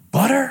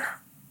 Butter?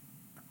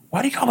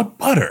 Why do you call it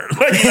butter?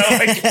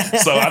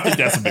 So I think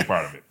that's a big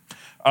part of it.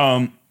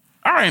 All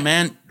right,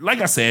 man.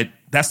 Like I said,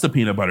 that's the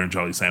peanut butter and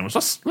jelly sandwich.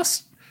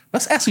 Let's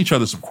ask each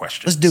other some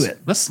questions. Let's do it.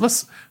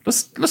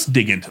 Let's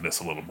dig into this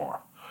a little more.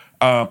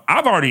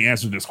 I've already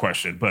answered this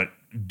question, but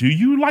do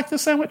you like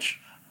this sandwich?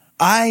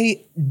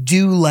 I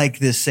do like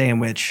this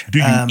sandwich. Do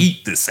you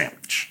eat this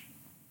sandwich?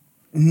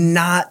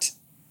 Not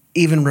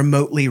even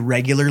remotely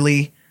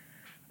regularly,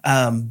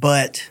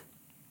 but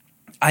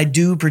I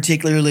do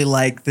particularly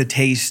like the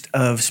taste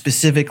of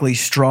specifically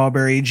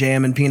strawberry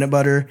jam and peanut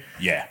butter.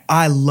 Yeah.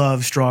 I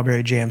love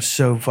strawberry jam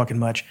so fucking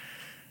much.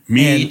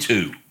 Me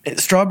too.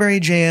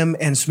 Strawberry jam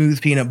and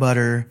smooth peanut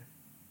butter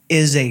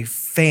is a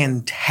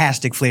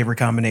fantastic flavor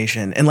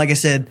combination. And like I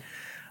said,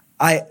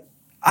 I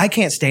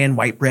can't stand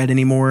white bread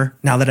anymore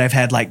now that I've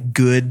had like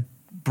good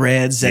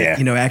breads that,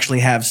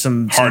 actually have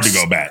some hard to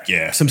go back.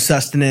 Yeah. Some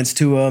sustenance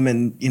to them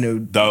and,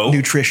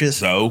 nutritious.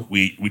 So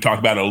we talked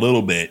about it a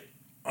little bit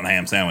on a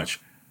ham sandwich.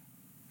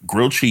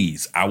 Grilled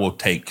cheese, I will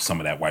take some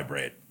of that white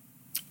bread.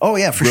 Oh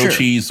yeah, for sure. Grilled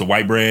cheese, the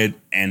white bread,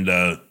 and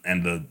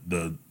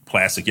the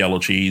plastic yellow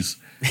cheese.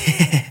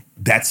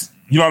 That's,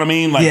 you know what I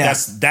mean? Like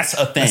that's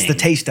a thing. That's the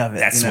taste of it.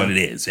 That's what it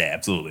is. Yeah,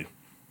 absolutely.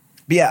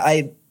 But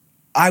yeah,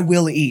 I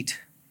will eat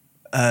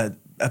a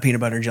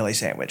peanut butter and jelly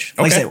sandwich.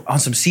 Like I say, on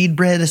some seed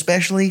bread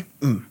especially.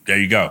 There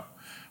you go.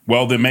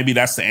 Well, then maybe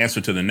that's the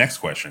answer to the next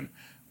question.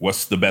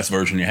 What's the best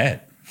version you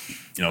had?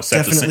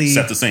 Set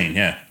the scene.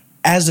 Yeah.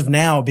 As of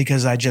now,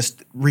 because I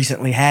just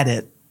recently had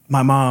it,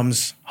 my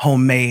mom's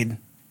homemade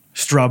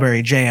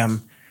strawberry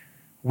jam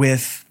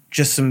with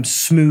just some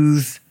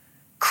smooth,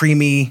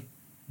 creamy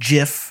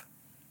Jif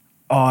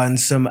on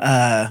some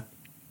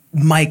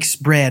Mike's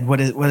bread. What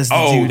is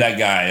the dude? That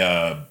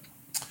guy,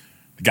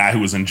 the guy who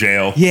was in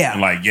jail. Yeah.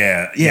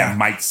 And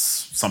Mike's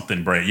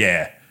something bread.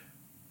 Yeah.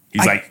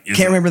 He's can't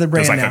remember the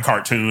brand. There's like now. a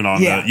cartoon on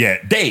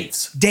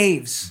Dave's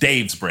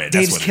bread.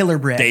 Dave's Killer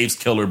Bread. Dave's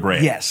Killer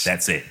Bread. Yes.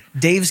 That's it.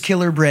 Dave's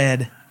Killer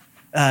Bread,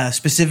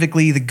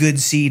 specifically the good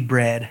seed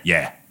bread.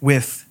 Yeah.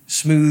 With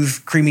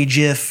smooth, creamy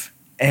Jif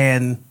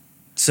and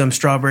some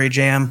strawberry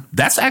jam.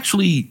 That's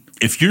actually,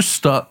 if you're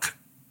stuck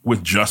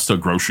with just a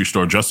grocery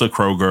store, just a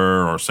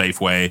Kroger or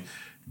Safeway,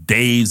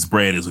 Dave's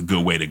bread is a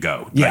good way to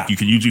go. Yeah. Like you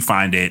can usually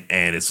find it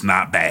and it's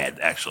not bad,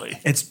 actually.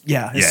 It's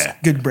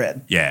good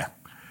bread. Yeah.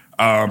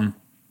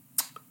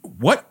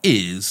 What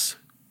is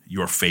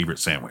your favorite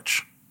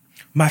sandwich?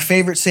 My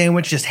favorite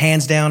sandwich, just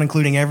hands down,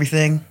 including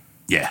everything.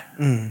 Yeah.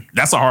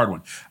 That's a hard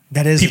one.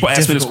 That is. People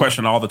ask me this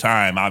question all the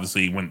time.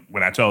 Obviously,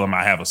 when I tell them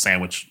I have a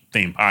sandwich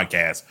themed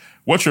podcast,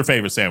 what's your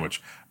favorite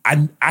sandwich?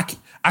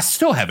 I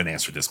still haven't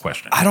answered this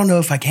question. I don't know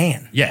if I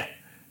can. Yeah.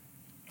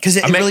 Because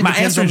it really my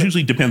depends answer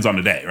usually depends on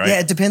the day, right? Yeah,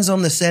 it depends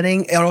on the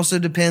setting. It also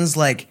depends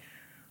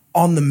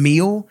on the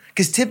meal.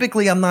 Because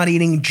typically I'm not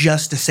eating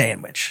just a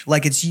sandwich.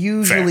 Like it's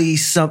usually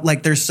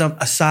there's some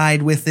a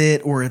side with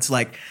it, or it's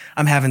like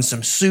I'm having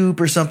some soup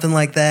or something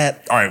like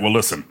that. All right, well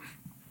listen.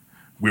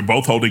 We're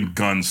both holding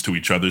guns to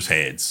each other's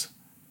heads.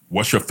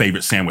 What's your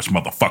favorite sandwich,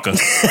 motherfucker?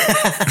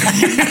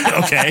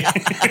 Okay.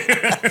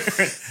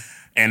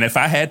 And if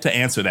I had to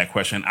answer that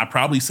question, I'd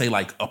probably say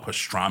like a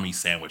pastrami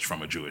sandwich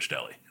from a Jewish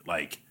deli.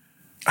 Like,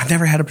 I've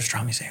never had a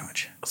pastrami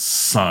sandwich.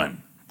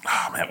 Son.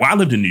 Oh, man. Well, I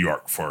lived in New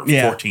York for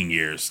 14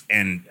 years.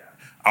 And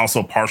I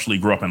also partially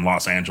grew up in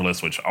Los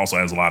Angeles, which also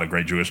has a lot of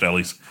great Jewish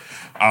delis.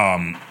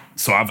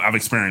 So I've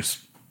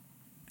experienced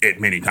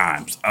it many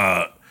times.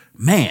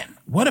 Man,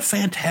 what a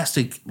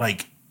fantastic,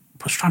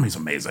 pastrami is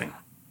amazing.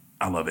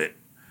 I love it.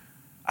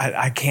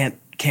 I can't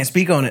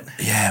speak on it.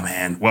 Yeah,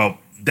 man. Well,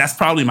 that's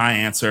probably my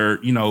answer,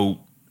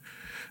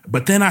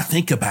 but then I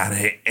think about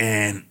it,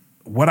 and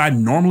what I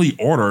normally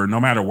order, no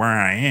matter where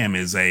I am,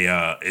 is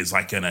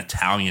like an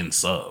Italian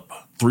sub.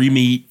 3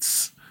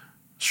 meats,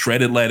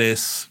 shredded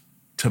lettuce,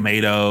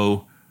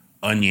 tomato,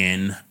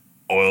 onion,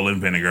 oil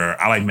and vinegar.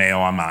 I like mayo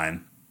on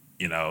mine,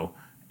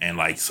 and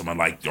like some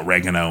like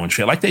oregano and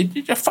shit. Like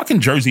they're fucking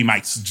Jersey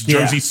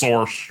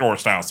Shore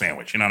style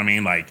sandwich. You know what I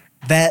mean? Like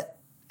that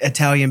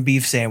Italian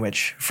beef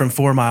sandwich from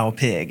 4 Mile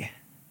Pig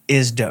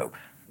is dope.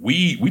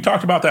 We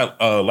talked about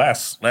that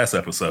last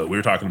episode. We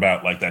were talking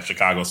about like that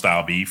Chicago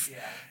style beef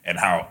and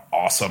how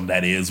awesome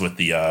that is with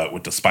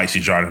the spicy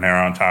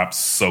giardiniera on top.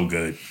 So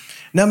good.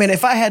 No, man,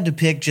 if I had to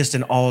pick just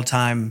an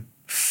all-time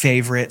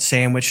favorite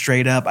sandwich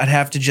straight up, I'd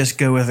have to just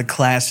go with a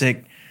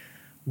classic,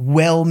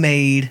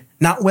 well-made,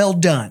 not well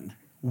done,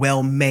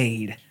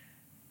 well-made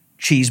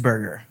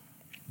cheeseburger.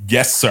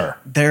 Yes, sir.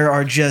 There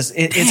are just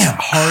it's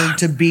hard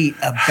to beat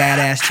a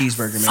badass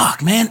cheeseburger, man.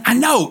 Fuck, man. I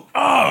know.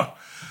 Oh.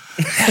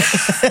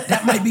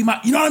 That might be my,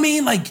 you know what I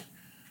mean? Like,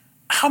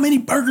 how many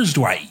burgers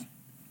do I eat?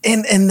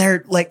 And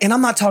they're like, and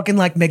I'm not talking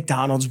like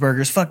McDonald's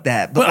burgers, fuck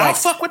that. But like, I'll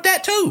fuck with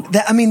that too.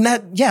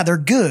 They're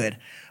good.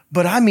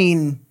 But I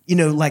mean,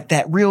 like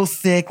that real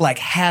thick, like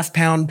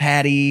half-pound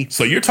patty.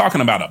 So you're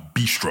talking about a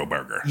bistro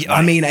burger. Yeah,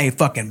 I mean a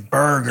fucking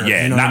burger.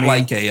 Yeah, you know not what I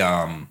mean?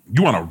 like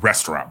you want a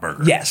restaurant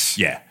burger. Yes.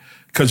 Yeah.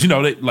 Because,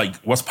 like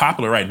what's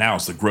popular right now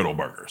is the griddle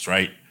burgers,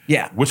 right?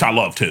 Yeah. Which I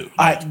love too.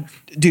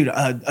 Dude,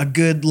 a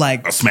good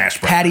like a smash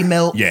burger. patty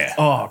melt. Yeah.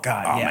 Oh,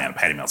 God. Oh, yeah. man,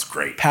 patty melt's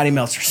great. Patty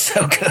melts are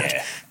so good.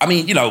 Yeah. I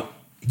mean,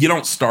 you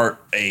don't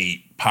start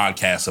a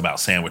podcast about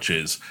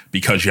sandwiches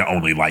because you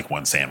only like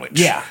one sandwich.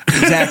 Yeah,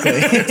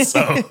 exactly.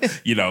 So,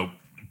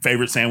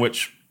 favorite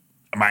sandwich,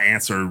 my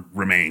answer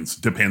remains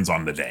depends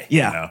on the day.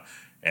 Yeah.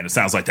 And it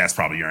sounds like that's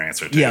probably your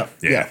answer too.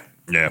 Yeah.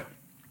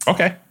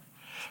 Okay.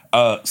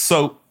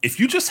 So if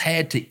you just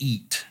had to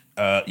eat,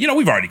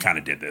 we've already kind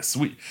of did this.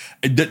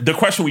 The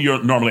question we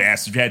normally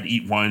ask is if you had to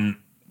eat one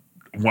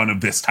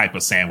of this type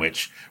of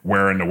sandwich,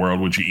 where in the world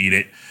would you eat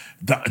it?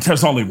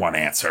 There's only one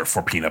answer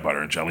for peanut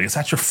butter and jelly. It's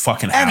at your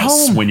fucking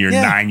house when you're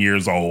 9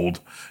 years old,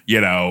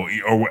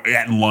 or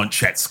at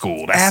lunch at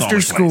school. That's after the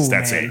only school. Place.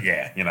 That's man.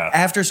 it. Yeah,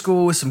 After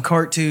school with some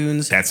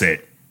cartoons. That's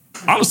it.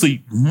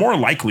 Honestly, more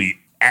likely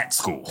at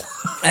school.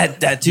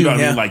 At that too. You know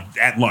what I mean? Like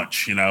at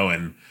lunch,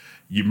 and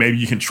maybe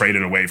you can trade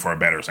it away for a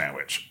better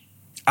sandwich.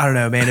 I don't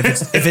know, man.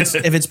 If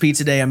it's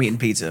pizza day, I'm eating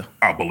pizza.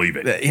 I'll believe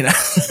it.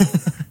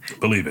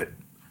 Believe it.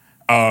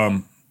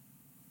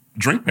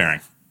 Drink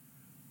pairing.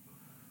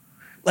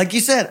 Like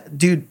you said,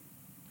 dude,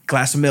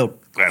 glass of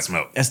milk. Glass of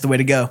milk. That's the way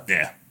to go.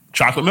 Yeah.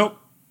 Chocolate milk?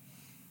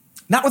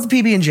 Not with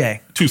the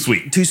PB&J. Too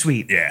sweet. Too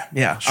sweet. Yeah.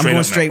 Yeah. I'm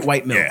going straight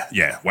white milk.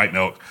 Yeah. White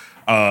milk.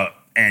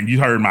 And you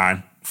heard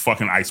mine.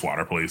 Fucking ice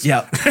water, please.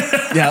 Yeah.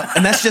 Yeah.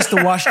 And that's just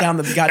to wash down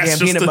the goddamn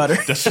peanut butter.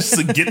 That's just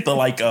to get the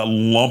a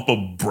lump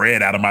of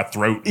bread out of my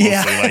throat. Mostly.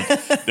 Yeah.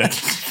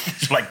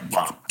 That's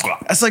blah, blah.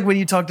 That's like when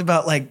you talked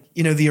about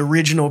the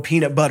original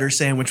peanut butter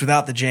sandwich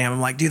without the jam.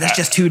 I'm like, dude, that's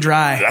just too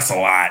dry. That's a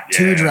lot. Yeah.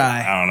 Too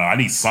dry. I don't know. I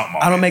need something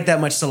on I don't make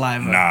that much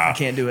saliva. Nah. I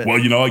can't do it.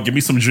 Well, give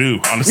me some jus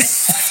on the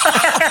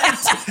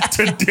side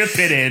to dip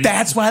it in.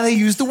 That's why they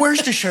use the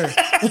Worcestershire.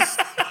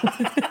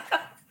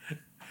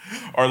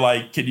 Or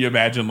can you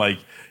imagine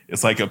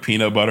it's like a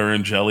peanut butter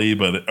and jelly,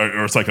 but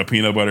or it's like a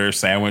peanut butter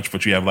sandwich,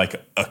 but you have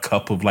a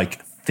cup of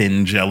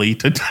thin jelly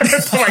to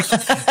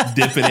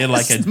dip it in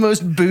It's the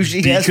most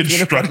bougie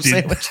peanut butter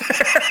sandwich.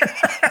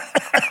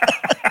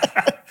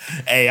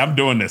 Hey, I'm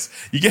doing this.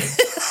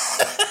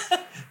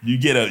 You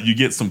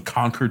get some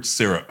Concord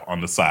syrup on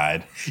the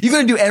side. You're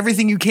gonna do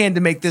everything you can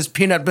to make this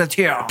peanut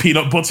butter.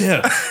 Peanut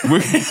butter.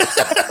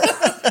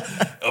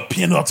 A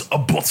peanut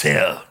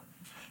butter.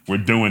 We're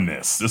doing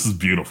this. This is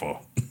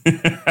beautiful.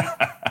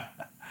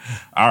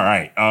 All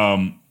right.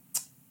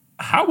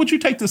 How would you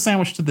take the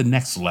sandwich to the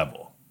next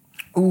level?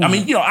 Ooh. I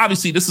mean,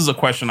 obviously this is a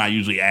question I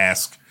usually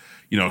ask,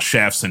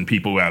 chefs and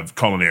people who have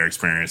culinary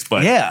experience,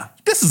 but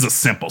this is a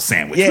simple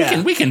sandwich.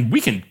 Yeah. We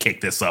can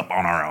kick this up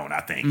on our own,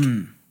 I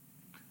think.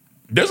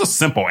 There's a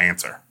simple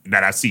answer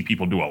that I see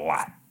people do a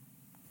lot.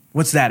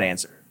 What's that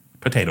answer?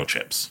 Potato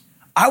chips.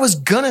 I was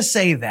gonna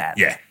say that.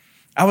 Yeah.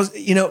 I was,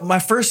 my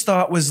first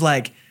thought was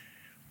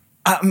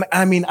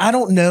I mean, I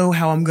don't know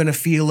how I'm gonna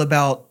feel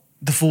about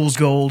the Fool's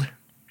Gold.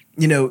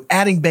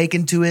 Adding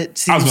bacon to it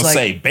seems I was gonna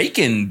say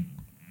bacon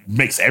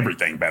makes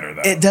everything better,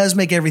 though. It does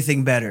make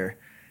everything better.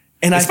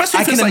 And I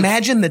can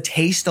imagine the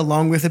taste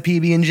along with a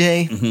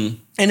PB&J. Mm-hmm.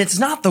 And it's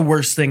not the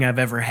worst thing I've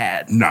ever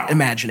had. No.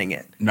 Imagining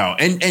it. No.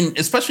 And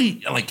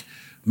especially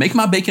make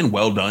my bacon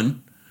well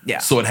done. Yeah.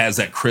 So it has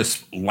that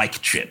crisp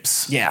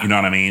chips. Yeah. You know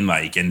what I mean?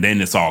 And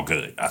then it's all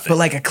good, I think.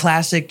 But a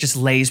classic just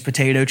Lay's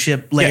potato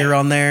chip layer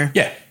on there.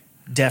 Yeah.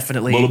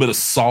 Definitely. A little bit of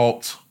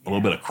salt, a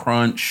little bit of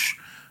crunch.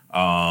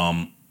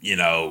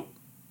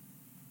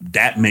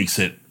 That makes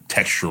it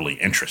texturally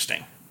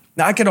interesting.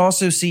 Now I could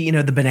also see,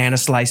 the banana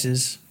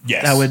slices.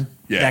 Yes.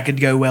 That could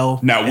go well.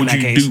 Now,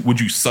 would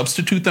you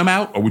substitute them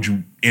out or would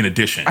you in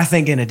addition? I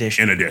think in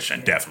addition. In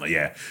addition, definitely,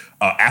 yeah.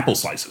 Apple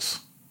slices.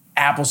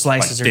 Apple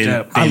slices are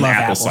dope. I love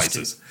apple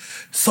slices. Too.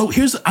 So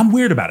I'm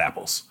weird about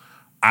apples.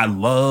 I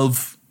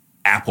love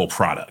Apple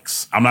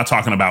products. I'm not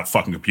talking about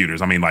fucking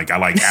computers. I mean, I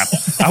like apple.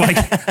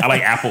 I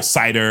like apple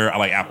cider. I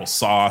like apple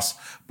sauce.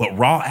 But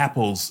raw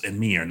apples and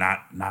me are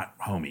not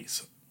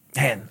homies.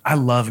 Man, I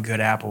love a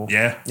good apple.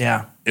 Yeah,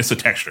 yeah. It's a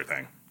texture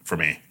thing for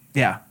me.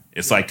 Yeah,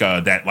 it's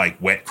that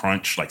wet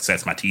crunch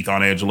sets my teeth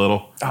on edge a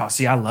little. Oh,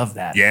 see, I love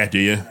that. Yeah, do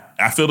you?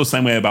 I feel the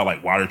same way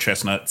about water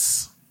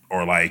chestnuts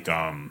or very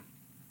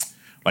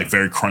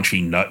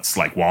crunchy nuts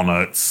like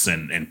walnuts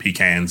and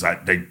pecans.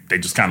 They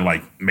just kind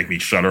of make me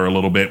shudder a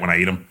little bit when I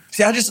eat them.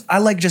 See, I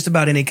like just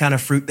about any kind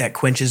of fruit that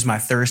quenches my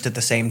thirst at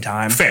the same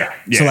time. Fair.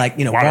 Yeah. So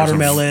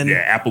watermelon.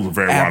 Apples are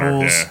very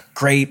water. Yeah.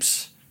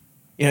 Grapes.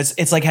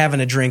 It's like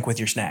having a drink with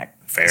your snack.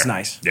 Fair. It's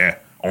nice. Yeah.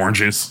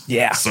 Oranges.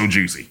 Yeah. So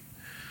juicy.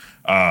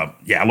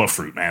 I love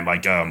fruit, man.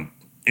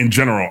 In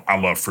general, I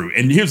love fruit.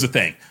 And here's the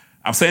thing.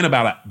 I'm saying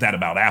about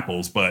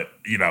apples, but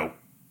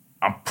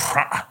I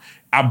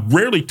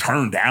rarely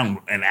turn down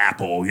an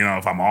apple,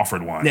 if I'm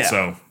offered one. Yeah.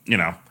 So,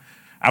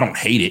 I don't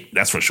hate it.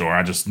 That's for sure.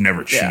 I just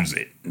never choose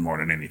it more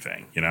than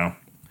anything, you know?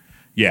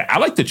 Yeah, I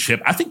like the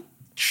chip. I think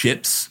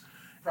chips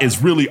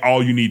is really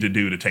all you need to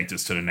do to take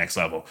this to the next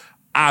level.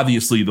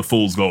 Obviously, the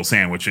Fool's Gold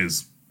sandwich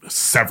is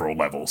several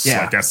levels.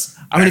 Yeah. Like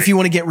I mean, if you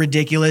want to get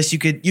ridiculous, you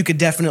could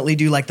definitely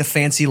do like the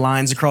fancy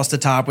lines across the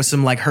top with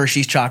some like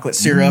Hershey's chocolate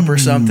syrup or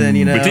something,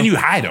 you know? But then you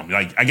hide them.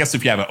 Like, I guess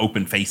if you have an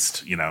open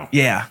faced, you know.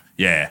 Yeah.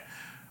 Yeah.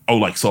 Oh,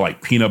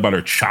 like peanut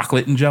butter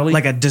chocolate and jelly?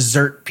 Like a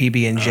dessert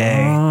pb&j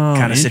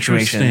kind of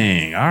situation.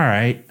 Interesting. All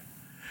right.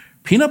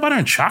 Peanut butter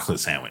and chocolate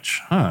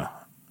sandwich. Huh.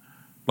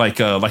 Like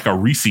a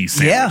Reese's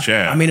sandwich.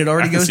 Yeah. I mean, it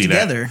already goes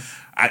together.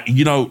 I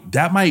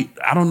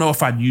don't know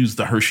if I'd use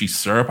the Hershey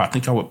syrup. I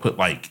think I would put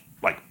like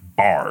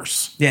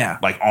bars. Yeah.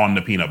 Like on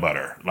the peanut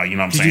butter. Like, you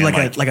know what I'm saying? You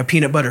like a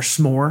peanut butter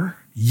s'more?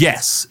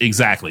 Yes,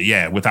 exactly.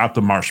 Yeah. Without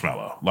the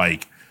marshmallow.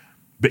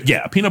 But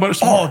yeah, a peanut butter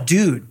s'more. Oh,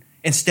 dude.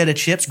 Instead of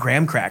chips,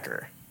 graham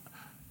cracker.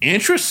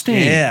 Interesting.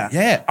 Yeah.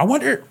 Yeah. I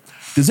wonder,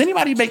 has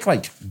anybody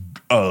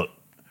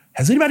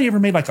ever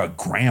made like a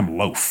graham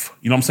loaf?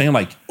 You know what I'm saying?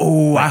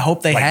 I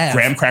hope they have.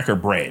 Graham cracker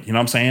bread. You know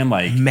what I'm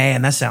saying?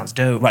 Man, that sounds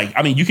dope.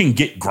 I mean, you can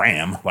get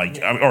graham, or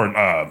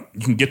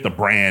you can get the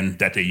brand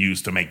that they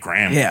use to make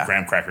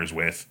graham crackers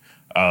with.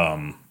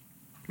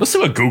 Let's see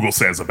what Google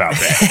says about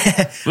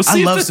that.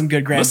 I love some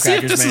good graham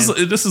crackers, Let's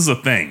see if this is a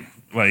thing.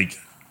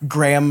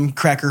 Graham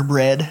cracker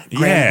bread.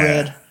 Graham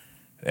bread.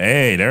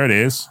 Hey, there it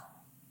is.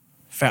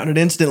 Found it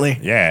instantly.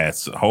 Yeah,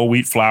 it's whole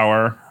wheat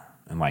flour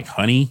and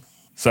honey.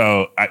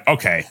 So,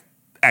 okay,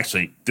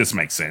 actually, this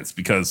makes sense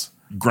because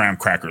graham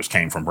crackers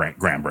came from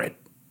graham bread.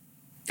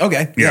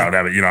 Okay. You know what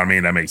I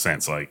mean? That makes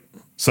sense.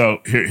 So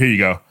here you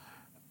go.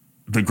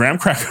 The graham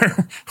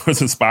cracker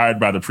was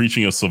inspired by the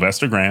preaching of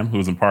Sylvester Graham, who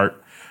was a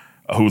part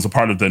of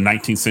the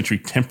 19th century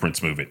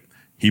temperance movement.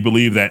 He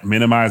believed that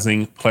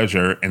minimizing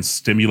pleasure and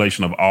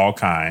stimulation of all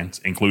kinds,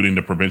 including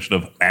the prevention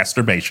of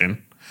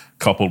masturbation,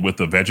 coupled with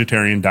a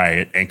vegetarian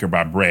diet anchored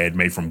by bread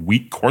made from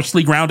wheat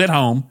coarsely ground at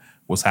home,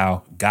 was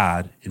how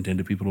God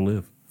intended people to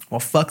live. Well,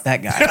 fuck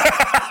that guy.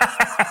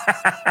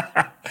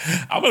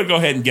 I'm going to go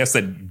ahead and guess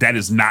that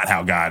is not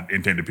how God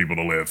intended people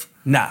to live.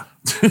 Nah.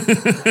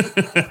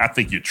 I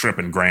think you're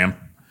tripping, Graham.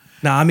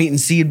 Nah, I'm eating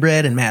seed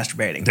bread and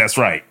masturbating. That's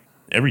right.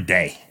 Every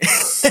day.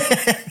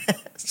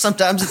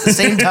 Sometimes at the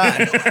same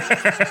time.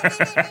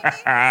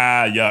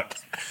 Yuck.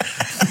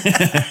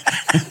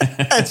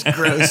 That's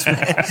gross,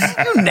 man.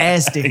 You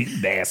nasty.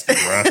 Nasty,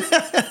 bro.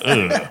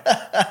 Ugh.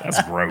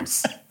 That's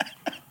gross.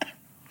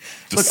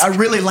 Look, I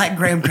really like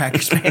graham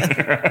crackers, man.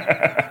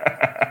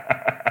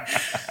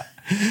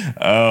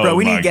 Bro,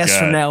 we need guests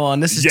from now on.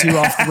 This is too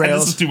off the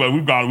rails. This is too much.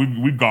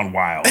 We've gone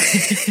wild.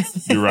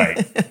 You're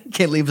right.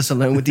 Can't leave us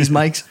alone with these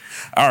mics.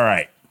 All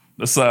right.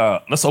 Let's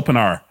open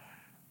our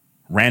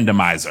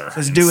randomizer.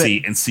 Let's do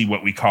it. And see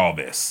what we call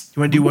this. You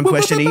want to do one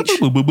question each?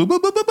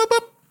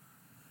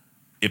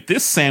 If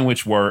this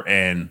sandwich were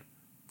an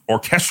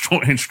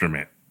orchestral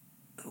instrument,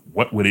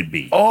 what would it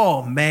be?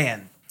 Oh,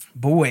 man.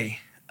 Boy.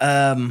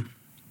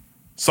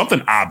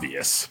 Something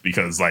obvious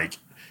because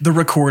the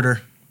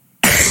recorder.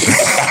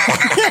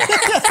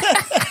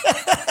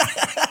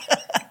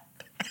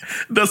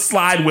 The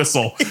slide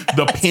whistle,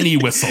 the penny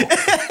whistle.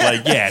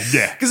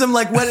 Yeah. Because I'm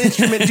like, what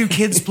instrument do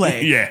kids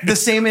play? Yeah. The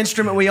same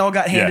instrument we all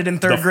got handed in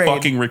third grade. The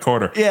fucking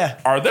recorder. Yeah.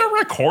 Are there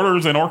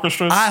recorders in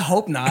orchestras? I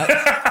hope not.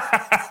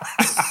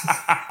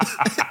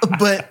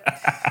 But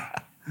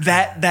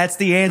that's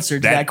the answer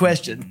to that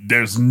question.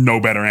 There's no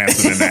better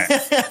answer than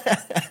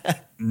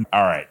that.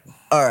 All right.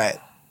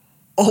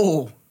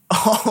 Oh.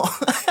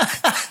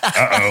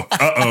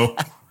 Uh-oh.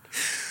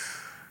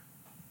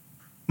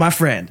 My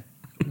friend,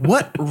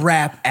 what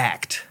rap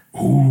act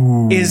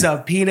is a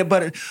peanut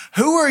butter?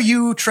 Who are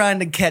you trying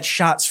to catch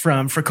shots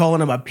from for calling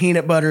them a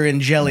peanut butter and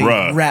jelly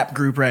rap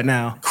group right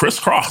now?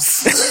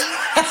 Crisscross.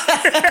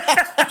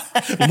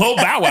 Lil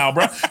Bow Wow,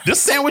 bro.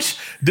 This sandwich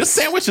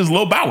is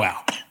Lil Bow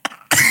Wow.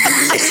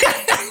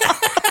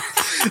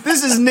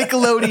 This is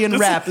Nickelodeon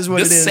rap is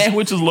what it is. This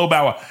sandwich is Lil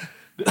Bow Wow.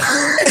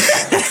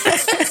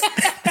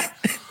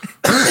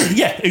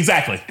 Yeah,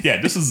 exactly.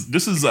 Yeah, this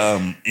is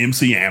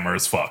MC Hammer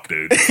as fuck,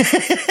 dude.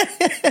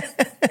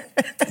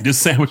 This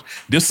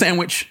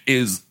sandwich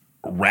is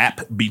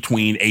rap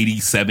between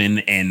 87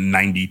 and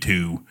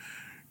 92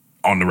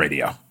 on the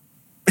radio.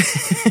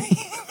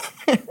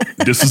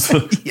 This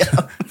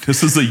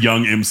is a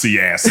young MC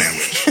ass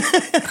sandwich.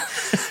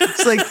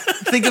 It's like,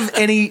 think of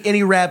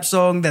any rap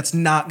song that's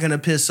not gonna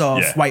piss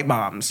off white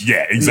moms.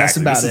 Yeah,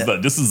 exactly. That's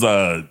about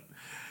it.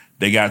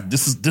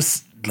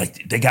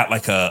 They got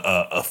like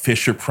a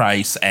Fisher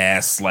Price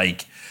ass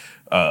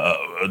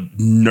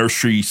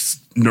nursery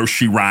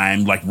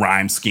rhyme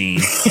rhyme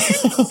scheme.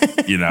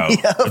 You know.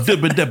 That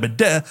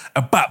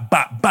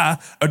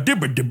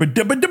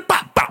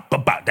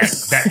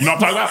you know what I'm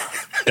talking about?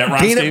 That rhyme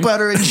Peanut scheme?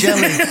 butter and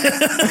jelly.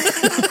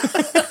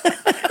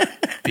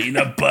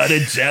 Peanut butter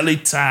jelly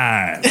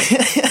time.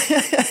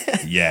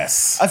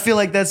 Yes. I feel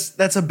like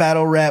that's a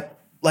battle rap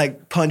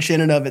punch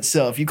in and of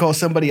itself. You call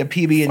somebody a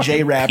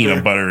pb&j rapper.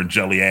 Peanut butter and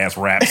jelly ass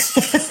raps.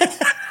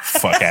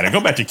 Fuck at it.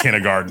 Go back to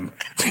kindergarten.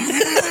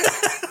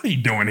 are you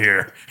doing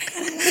here?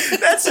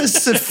 That's a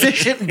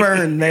sufficient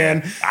burn,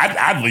 man.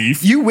 I'd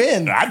leave. You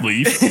win. I'd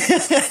leave.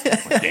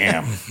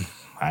 Damn.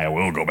 I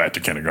will go back to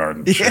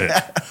kindergarten. Yeah. Shit.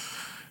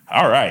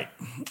 All right.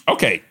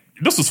 Okay.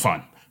 This was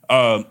fun.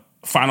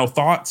 Final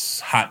thoughts,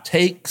 hot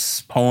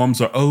takes, poems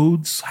or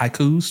odes,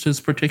 haikus to this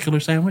particular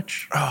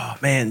sandwich? Oh,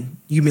 man.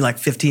 You give me like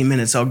 15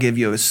 minutes, I'll give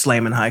you a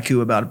slamming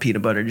haiku about a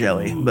peanut butter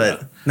jelly. Ooh,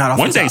 but not off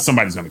the top. One day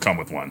somebody's going to come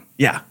with one.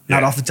 Yeah,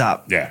 not off the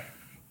top. Yeah.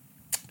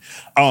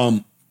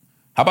 How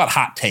about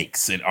hot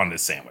takes on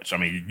this sandwich? I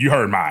mean, you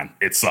heard mine.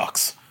 It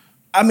sucks.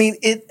 I mean,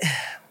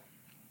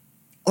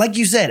 like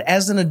you said,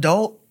 as an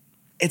adult,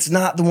 it's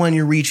not the one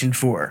you're reaching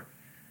for.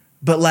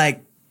 But like,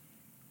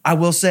 I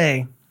will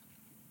say,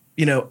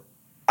 you know,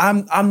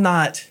 I'm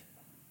not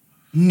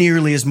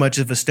nearly as much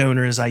of a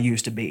stoner as I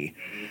used to be.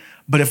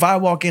 But if I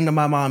walk into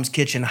my mom's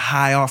kitchen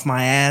high off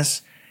my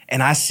ass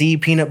and I see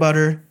peanut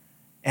butter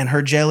and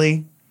her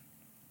jelly,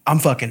 I'm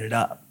fucking it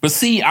up. But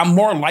see, I'm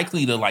more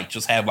likely to like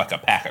just have like a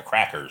pack of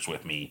crackers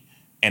with me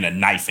and a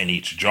knife in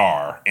each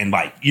jar. And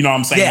like, you know what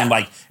I'm saying? Yeah.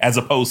 Like, as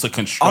opposed to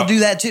construct. I'll do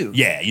that too.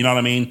 Yeah, you know what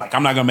I mean? Like,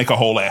 I'm not going to make a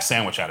whole ass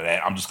sandwich out of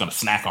that. I'm just going to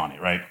snack on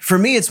it, right? For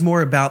me, it's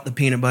more about the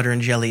peanut butter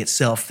and jelly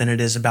itself than it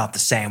is about the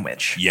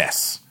sandwich.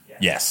 Yes.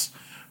 Yes.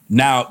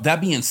 Now,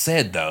 that being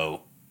said,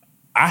 though,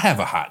 I have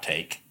a hot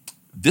take.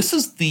 This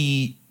is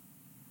the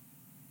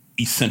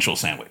essential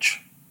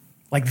sandwich.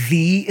 Like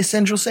the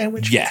essential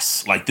sandwich?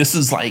 Yes. Like, this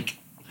is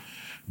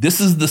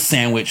the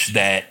sandwich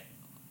that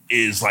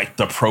is like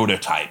the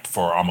prototype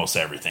for almost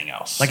everything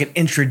else. Like it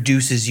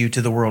introduces you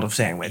to the world of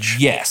sandwich.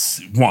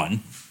 Yes,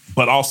 one.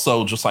 But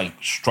also just like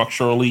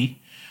structurally,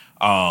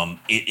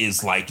 it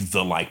is like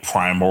the like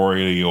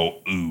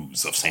primordial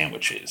ooze of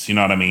sandwiches. You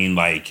know what I mean?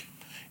 Like,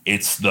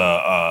 it's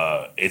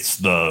the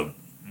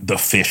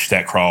fish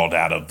that crawled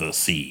out of the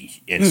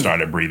sea and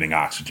started breathing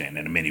oxygen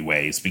in many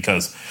ways.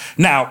 Because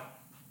now,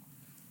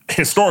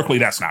 historically,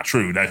 that's not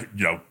true. That,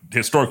 you know,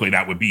 historically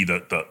that would be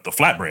the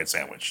flatbread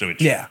sandwich,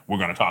 which we're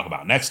going to talk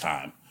about next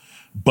time.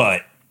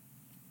 But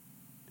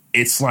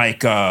it's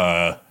like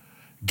got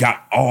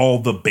all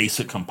the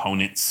basic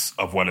components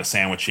of what a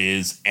sandwich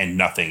is and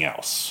nothing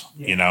else.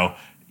 Yeah. You know,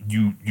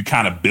 you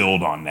kind of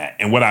build on that.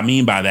 And what I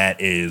mean by that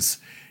is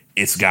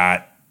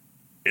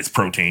it's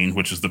protein,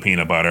 which is the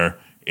peanut butter.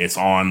 It's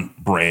on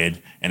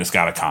bread, and it's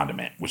got a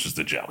condiment, which is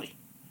the jelly.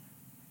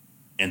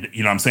 And,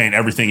 you know what I'm saying?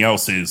 Everything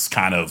else is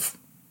kind of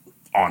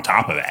on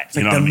top of that. It's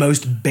like the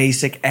most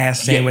basic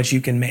ass sandwich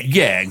you can make.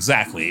 Yeah,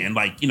 exactly. And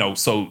like, you know,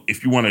 so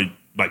if you want to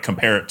like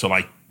compare it to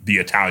like the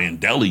Italian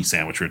deli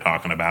sandwich we're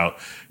talking about,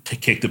 to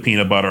kick the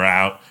peanut butter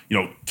out,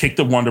 you know, kick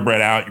the Wonder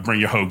Bread out, you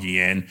bring your hoagie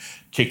in,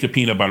 kick the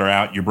peanut butter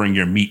out, you bring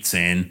your meats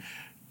in,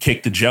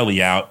 kick the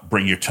jelly out,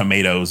 bring your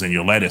tomatoes and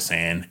your lettuce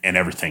in, and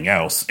everything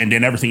else. And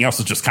then everything else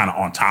is just kind of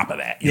on top of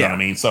that. You know what I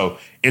mean? So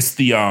it's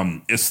the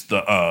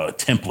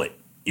template,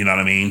 you know what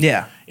I mean?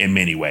 Yeah. In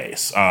many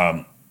ways.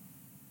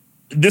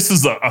 This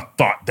is a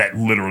thought that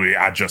literally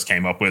I just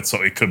came up with,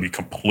 so it could be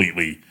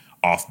completely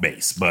off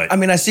base. But I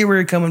mean, I see where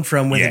you're coming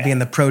from with it being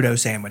the proto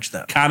sandwich,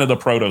 though. Kind of the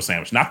proto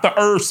sandwich, not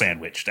the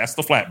sandwich. That's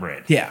the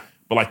flatbread. Yeah.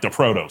 But like the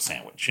proto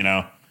sandwich, you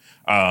know?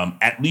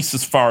 At least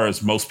as far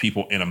as most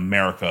people in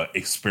America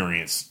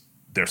experience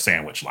their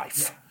sandwich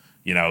life. Yeah.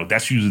 You know,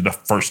 that's usually the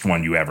first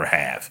one you ever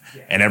have.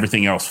 Yeah. And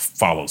everything else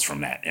follows from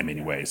that in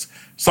many ways.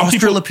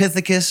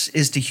 Australopithecus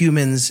is to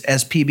humans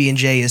as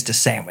PB&J is to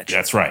sandwich.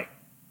 That's right.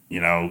 You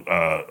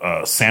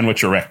know,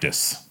 sandwich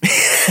erectus.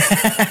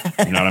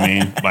 You know what I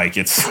mean? Like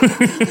it's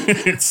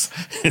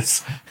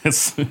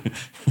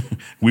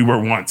we were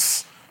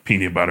once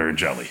peanut butter and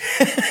jelly.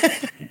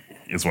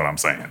 Is what I'm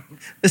saying.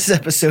 This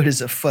episode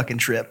is a fucking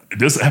trip.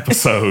 This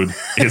episode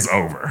is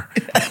over.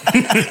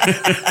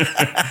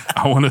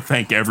 I want to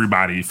thank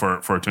everybody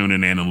for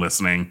tuning in and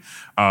listening.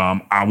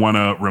 I want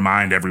to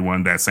remind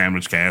everyone that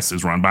Sandwich Cast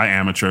is run by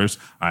amateurs.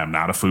 I am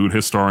not a food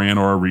historian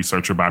or a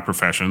researcher by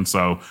profession.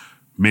 So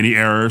many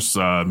errors,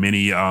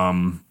 many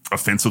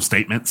offensive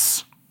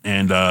statements,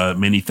 and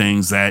many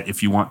things that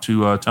if you want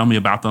to tell me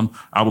about them,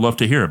 I would love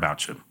to hear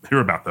about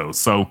those.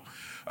 So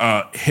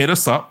hit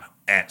us up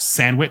at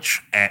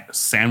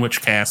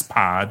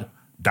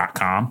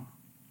sandwichcastpod.com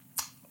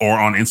or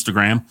on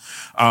Instagram,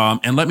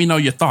 and let me know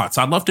your thoughts.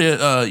 I'd love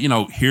to,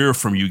 hear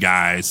from you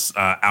guys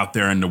out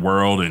there in the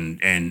world and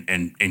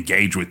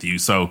engage with you.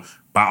 So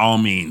by all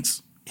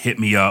means, hit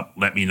me up.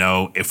 Let me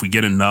know. If we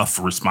get enough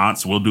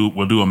response, we'll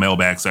do a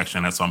mailbag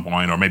section at some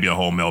point, or maybe a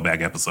whole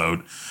mailbag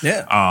episode.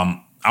 Yeah.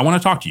 I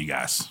want to talk to you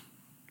guys.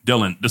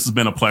 Dillon, this has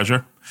been a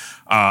pleasure.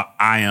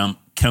 I am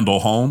Kendall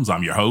Holmes.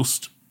 I'm your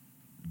host.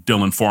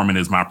 Dillon Foreman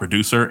is my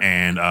producer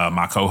and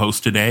my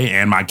co-host today,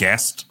 and my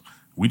guest.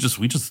 We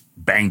just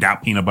banged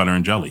out peanut butter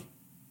and jelly.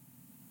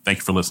 Thank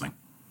you for listening.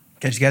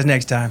 Catch you guys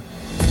next time.